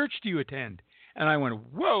 what church do you attend? And I went,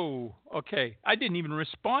 whoa, okay. I didn't even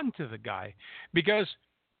respond to the guy, because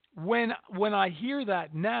when I hear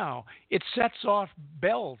that now, it sets off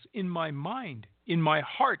bells in my mind, in my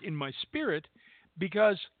heart, in my spirit,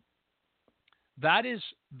 because that is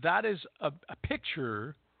a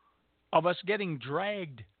picture of us getting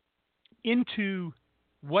dragged into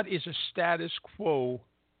what is a status quo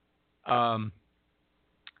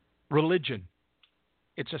religion.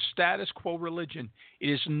 It's a status quo religion. It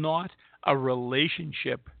is not a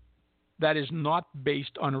relationship. That is not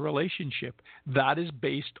based on a relationship. That is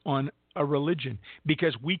based on a religion.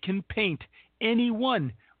 Because we can paint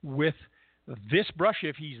anyone with this brush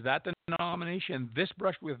if he's that denomination, this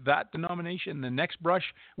brush with that denomination, the next brush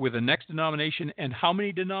with the next denomination. And how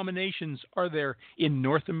many denominations are there in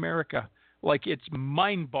North America? Like, it's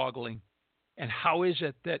mind-boggling. And how is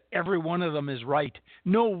it that every one of them is right?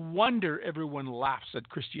 No wonder everyone laughs at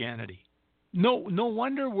Christianity. No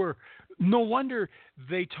wonder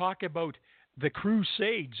they talk about the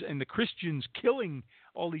Crusades and the Christians killing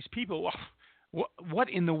all these people. What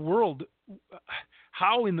in the world?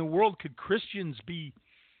 How in the world could Christians be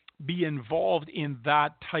involved in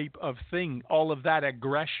that type of thing? All of that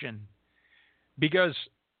aggression, because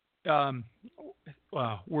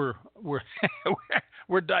we're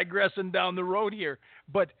we're digressing down the road here,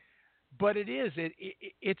 but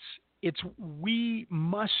it's we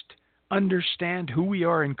must understand who we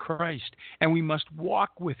are in Christ, and we must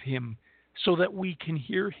walk with Him so that we can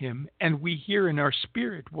hear Him, and we hear in our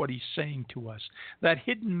spirit what He's saying to us. That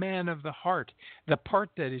hidden man of the heart, the part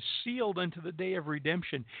that is sealed unto the day of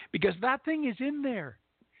redemption, because that thing is in there,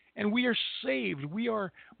 and we are saved. We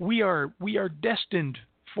are destined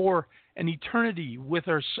for an eternity with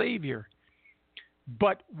our Savior,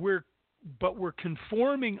 but we're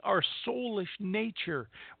conforming our soulish nature.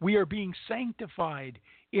 We are being sanctified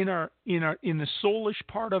in the soulish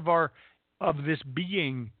part of this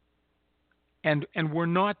being, and we're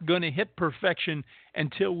not going to hit perfection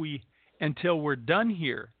until we're done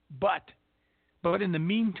here. But in the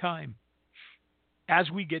meantime, as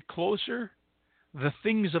we get closer, the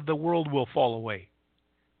things of the world will fall away,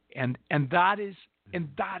 and that is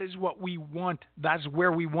what we want. That's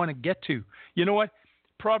where we want to get to. You know what?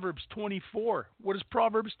 Proverbs 24. What does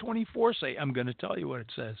Proverbs 24 say? I'm going to tell you what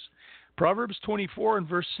it says. Proverbs 24 and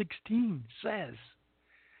verse 16 says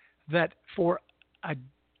that for a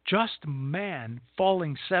just man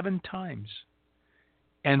falling 7 times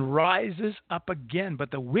and rises up again,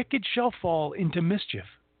 but the wicked shall fall into mischief.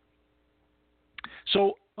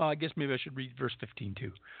 So I guess maybe I should read verse 15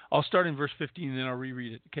 too. I'll start in verse 15 and then I'll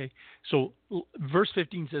reread it. Okay. So verse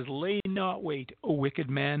 15 says, "Lay not wait, O wicked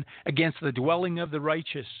man, against the dwelling of the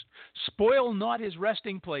righteous. Spoil not his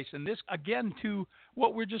resting place." And this again to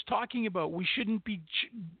what we're just talking about. We shouldn't be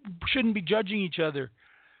judging each other.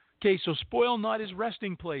 Okay. So spoil not his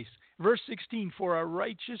resting place. Verse 16, for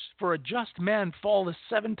a just man falleth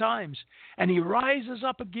 7 times, and he rises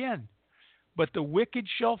up again, but the wicked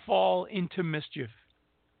shall fall into mischief.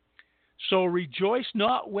 So rejoice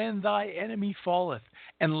not when thy enemy falleth,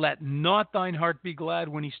 and let not thine heart be glad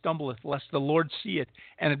when he stumbleth, lest the Lord see it,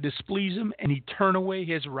 and it displease him, and he turn away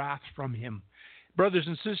his wrath from him. Brothers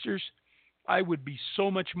and sisters, I would be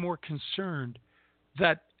so much more concerned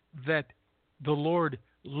that the Lord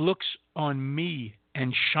looks on me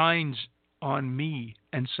and shines on me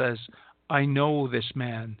and says, I know this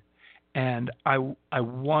man, and I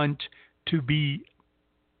want to be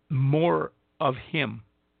more of him.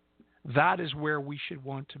 That is where we should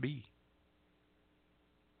want to be.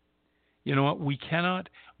 You know what? We cannot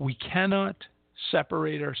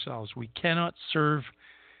separate ourselves. We cannot serve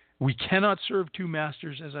 2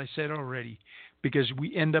 masters, as I said already, because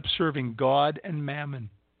we end up serving God and mammon.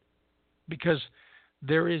 Because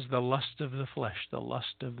there is the lust of the flesh, the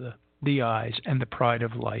lust of the eyes, and the pride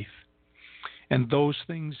of life. And those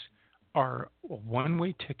things are a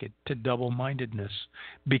one-way ticket to double-mindedness,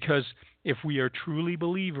 because if we are truly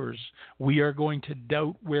believers, we are going to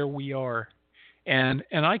doubt where we are. And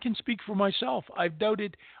I can speak for myself. I've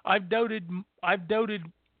doubted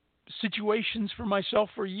situations for myself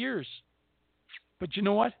for years. But you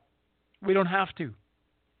know what? We don't have to.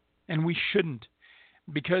 And we shouldn't,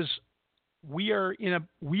 because we are in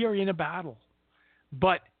a battle.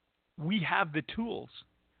 But we have the tools.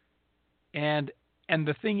 And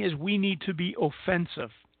the thing is, we need to be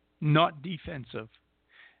offensive, not defensive.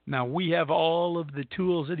 Now, we have all of the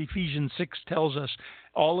tools that Ephesians 6 tells us,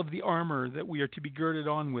 all of the armor that we are to be girded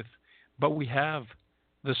on with, but we have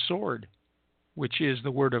the sword, which is the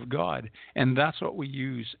Word of God, and that's what we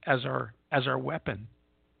use as our weapon.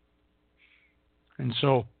 And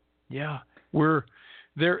so, yeah, We're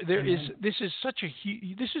there is this is such a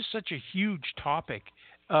huge topic.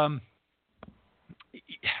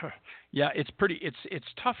 Yeah, it's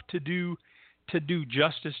tough to do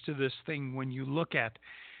justice to this thing when you look at,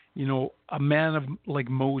 a man like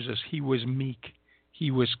Moses. He was meek.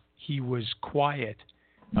 He was quiet.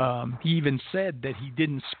 He even said that he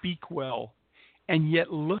didn't speak well, and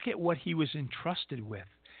yet look at what he was entrusted with.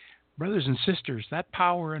 Brothers and sisters, that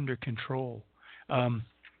power under control.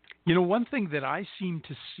 One thing that I seem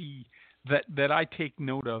to see that I take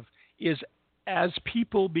note of is as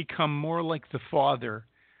people become more like the Father,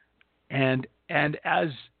 and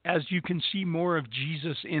as you can see more of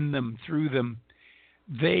Jesus in them, through them,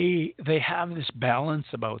 they have this balance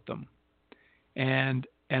about them. And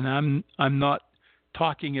I'm not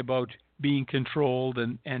talking about being controlled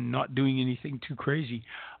and not doing anything too crazy.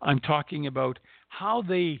 I'm talking about how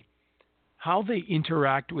they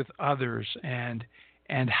interact with others and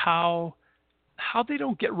how they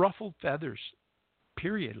don't get ruffled feathers.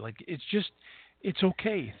 Period. Like it's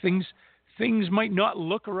okay. Things might not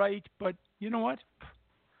look right, but you know what?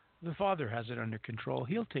 The Father has it under control.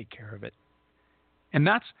 He'll take care of it. And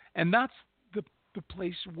that's the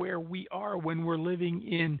place where we are when we're living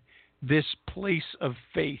in this place of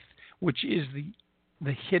faith, which is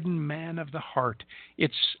the hidden man of the heart.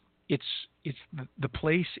 It's the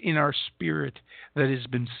place in our spirit that has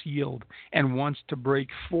been sealed and wants to break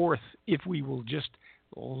forth if we will just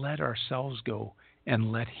let ourselves go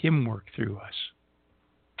and let Him work through us.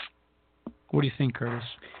 What do you think, Curtis?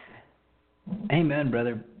 Amen,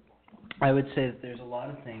 brother. I would say that there's a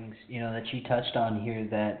lot of things, that you touched on here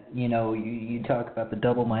that, you talk about the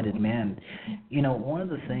double-minded man. One of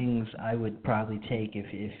the things I would probably take,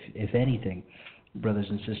 if anything, brothers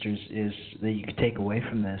and sisters, is that you could take away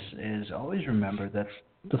from this is always remember that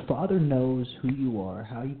the Father knows who you are,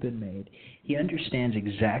 how you've been made. He understands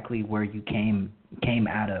exactly where you came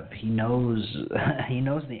out of. He knows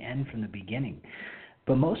the end from the beginning.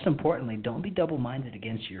 But most importantly, don't be double-minded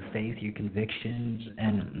against your faith, your convictions,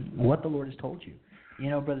 and what the Lord has told you.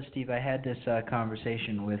 Brother Steve, I had this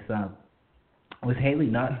conversation with Haley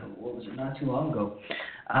not too long ago,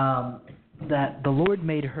 that the Lord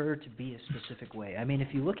made her to be a specific way. I mean,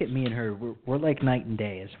 if you look at me and her, we're like night and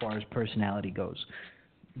day as far as personality goes.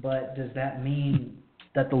 But does that mean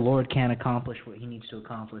that the Lord can't accomplish what He needs to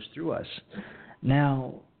accomplish through us?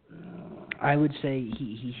 Now, I would say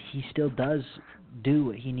He still does do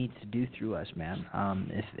what He needs to do through us, man,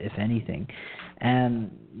 if anything.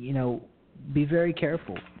 And, be very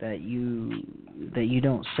careful that you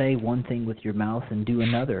don't say one thing with your mouth and do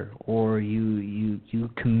another, or you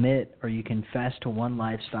commit or you confess to one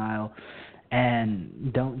lifestyle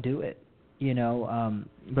and don't do it.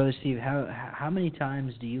 Brother Steve, how many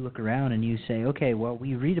times do you look around and you say, okay, well,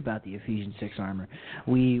 we read about the Ephesians 6 armor.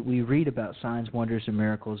 We read about signs, wonders, and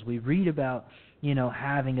miracles. We read about,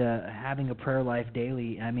 having a prayer life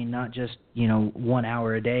daily. I mean, not just, 1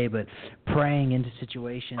 hour a day, but praying into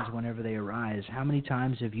situations whenever they arise. How many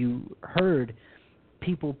times have you heard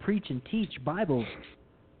people preach and teach Bibles,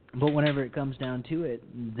 but whenever it comes down to it,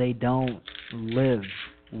 they don't live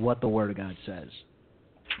what the Word of God says?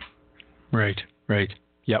 Right.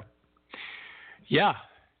 Yep. Yeah.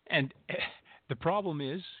 And the problem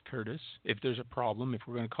is, Curtis, if there's a problem, if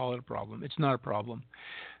we're going to call it a problem, it's not a problem.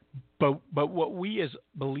 But what we as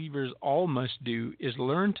believers all must do is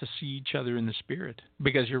learn to see each other in the Spirit.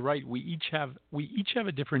 Because you're right, we each have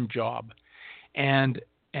a different job. And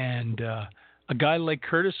a guy like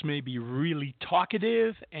Curtis may be really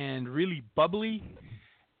talkative and really bubbly,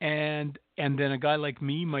 and then a guy like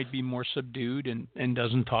me might be more subdued and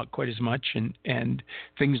doesn't talk quite as much and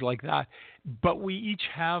things like that. But we each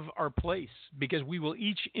have our place because we will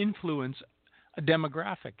each influence a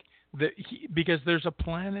demographic. Because there's a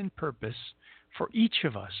plan and purpose for each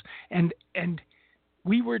of us. And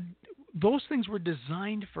those things were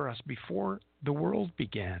designed for us before the world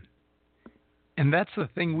began. And that's the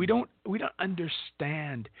thing. We don't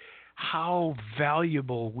understand how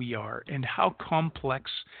valuable we are and how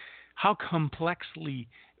complexly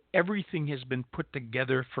everything has been put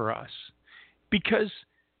together for us. Because,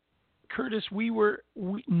 Curtis,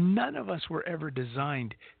 none of us were ever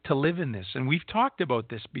designed to live in this. And we've talked about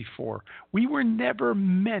this before. We were never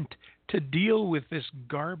meant to deal with this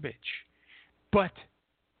garbage. But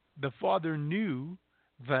the Father knew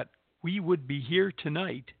that we would be here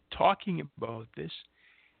tonight talking about this.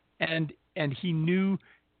 And He knew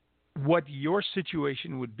what your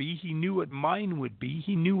situation would be. He knew what mine would be.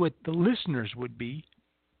 He knew what the listeners would be.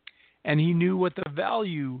 And He knew what the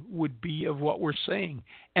value would be of what we're saying.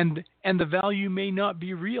 And the value may not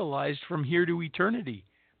be realized from here to eternity,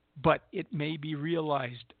 but it may be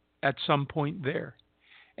realized at some point there.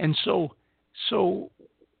 And so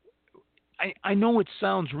I know it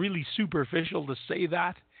sounds really superficial to say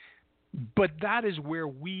that, but that is where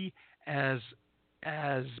we as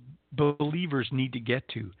believers need to get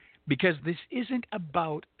to, because this isn't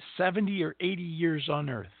about 70 or 80 years on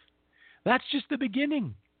earth. That's just the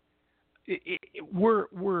beginning.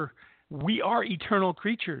 We are eternal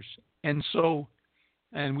creatures, and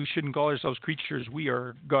we shouldn't call ourselves creatures. We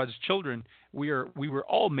are God's children. We were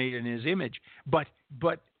all made in His image, but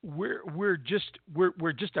we're just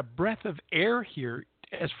a breath of air here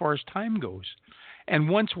as far as time goes. And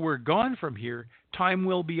once we're gone from here, time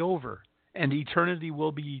will be over, and eternity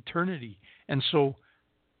will be eternity. And so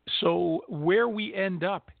where we end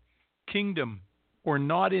up, kingdom or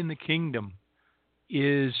not in the kingdom,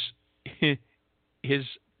 is the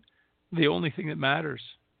only thing that matters.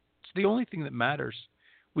 It's the only thing that matters.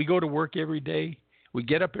 We go to work every day. We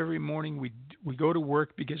get up every morning. We go to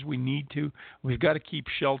work because we need to. We've got to keep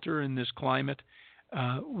shelter in this climate.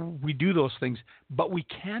 We do those things, but we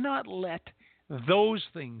cannot let those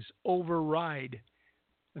things override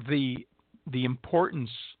the importance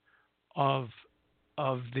of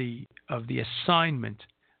the assignment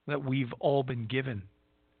that we've all been given.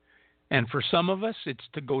 And for some of us, it's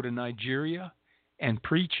to go to Nigeria and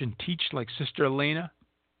preach and teach like Sister Elena.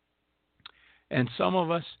 And some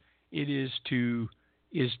of us, it is to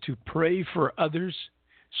pray for others.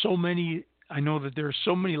 I know that there are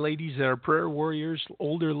so many ladies that are prayer warriors,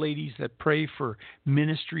 older ladies that pray for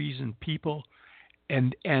ministries and people,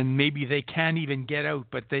 and maybe they can't even get out,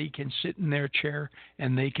 but they can sit in their chair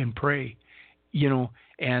and they can pray.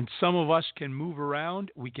 And some of us can move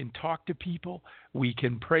around. We can talk to people. We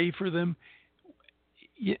can pray for them.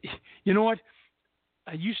 You know what?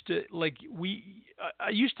 I used to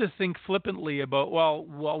think flippantly about, well,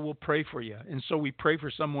 we'll pray for you. And so we pray for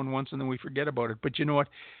someone once and then we forget about it. But you know what?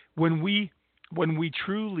 When we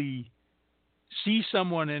truly see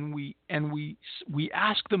someone and we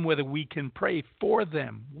ask them whether we can pray for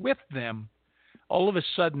them, with them, all of a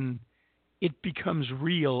sudden it becomes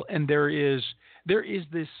real, and there is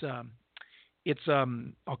this I'll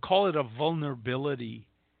call it a vulnerability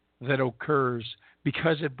that occurs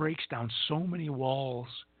because it breaks down so many walls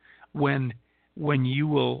when you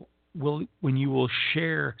will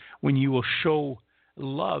share, when you will show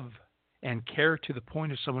love and care to the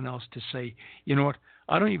point of someone else to say, you know what,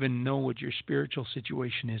 I don't even know what your spiritual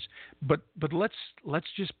situation is, but let's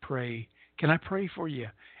just pray. Can I pray for you?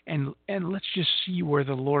 And let's just see where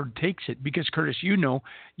the Lord takes it. Because Curtis, you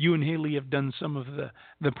and Haley have done some of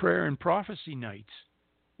the prayer and prophecy nights,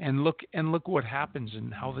 and look what happens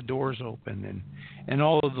and how the doors open and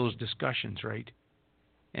all of those discussions, right?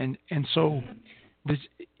 And so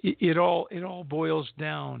it all boils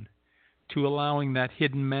down to allowing that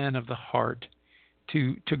hidden man of the heart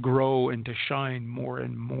to grow and to shine more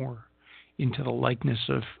and more into the likeness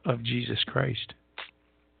of Jesus Christ.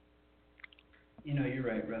 You're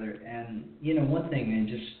right, brother. And, one thing, and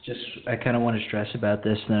just I kind of want to stress about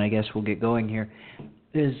this, and then I guess we'll get going here,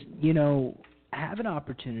 is, have an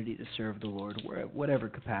opportunity to serve the Lord, whatever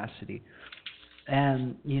capacity.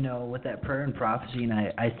 And, with that prayer and prophecy, and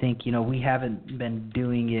I think, we haven't been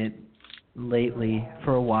doing it lately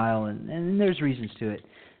for a while, and there's reasons to it.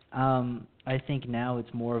 I think now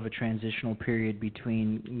it's more of a transitional period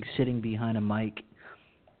between sitting behind a mic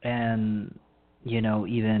and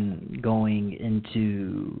even going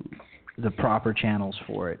into the proper channels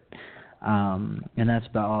for it. And that's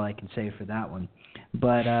about all I can say for that one.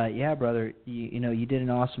 But, yeah, brother, you did an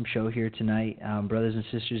awesome show here tonight. Brothers and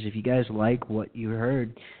sisters, if you guys like what you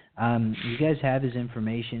heard, you guys have his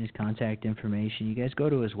information, his contact information. You guys go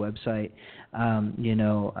to his website,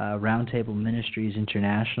 Roundtable Ministries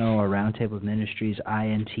International or Roundtable Ministries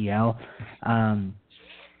INTL.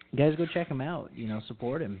 You guys go check him out,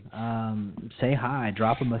 support him. Say hi,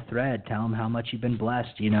 drop him a thread, tell him how much you've been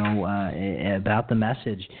blessed, about the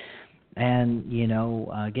message. And,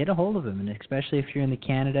 get a hold of him. And especially if you're in the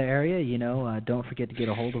Canada area, don't forget to get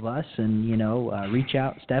a hold of us and, reach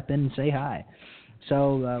out, step in and say hi.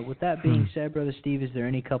 So with that being said, Brother Steve, is there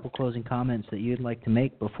any couple closing comments that you'd like to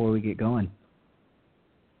make before we get going?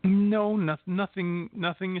 No, nothing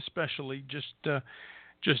especially. Just the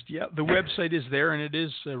website is there, and it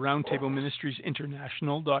is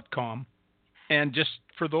roundtableministriesinternational.com. And just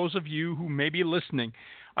for those of you who may be listening,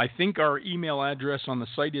 I think our email address on the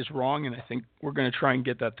site is wrong, and I think we're going to try and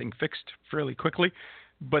get that thing fixed fairly quickly.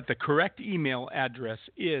 But the correct email address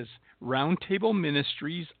is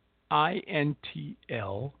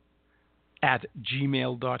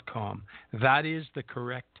roundtableministriesintl@gmail.com. That is the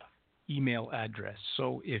correct email address.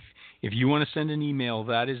 So if you want to send an email,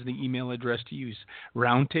 that is the email address to use.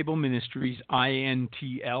 Roundtable Ministries,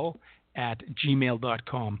 INTL,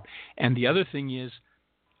 @gmail.com. And the other thing is,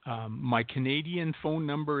 my Canadian phone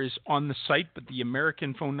number is on the site, but the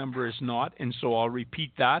American phone number is not. And so I'll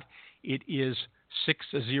repeat that. It is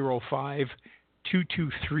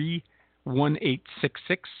 605-223-1866.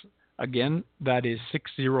 Again, that is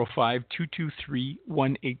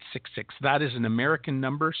 605-223-1866. That is an American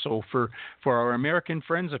number. So for our American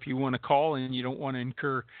friends, if you want to call and you don't want to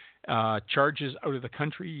incur charges out of the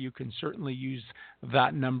country, you can certainly use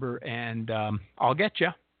that number, and I'll get you.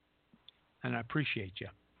 And I appreciate you.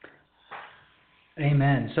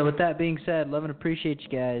 Amen. So with that being said, love and appreciate you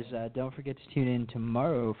guys. Don't forget to tune in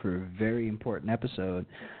tomorrow for a very important episode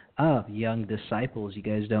of Young Disciples. You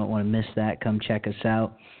guys don't want to miss that. Come check us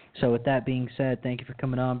out. So with that being said, thank you for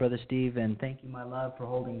coming on, Brother Steve, and thank you, my love, for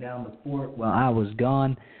holding down the fort while I was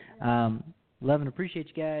gone. Love and appreciate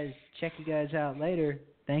you guys. Check you guys out later.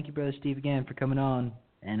 Thank you, Brother Steve, again for coming on,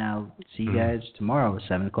 and I'll see you guys tomorrow at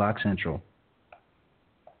 7 o'clock Central.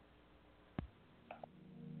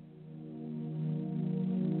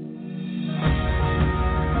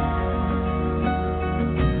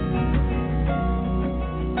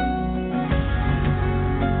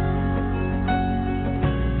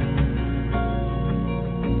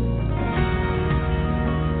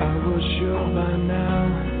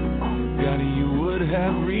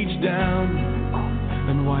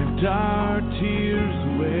 Our tears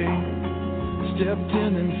away, stepped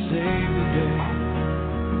in and saved the day.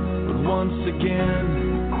 But once again,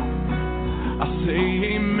 I say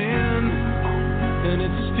amen, and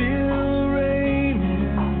it's still raining.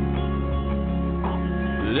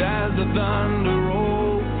 But as the thunder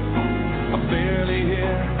rolls, I barely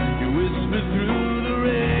hear you whisper through the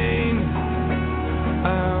rain.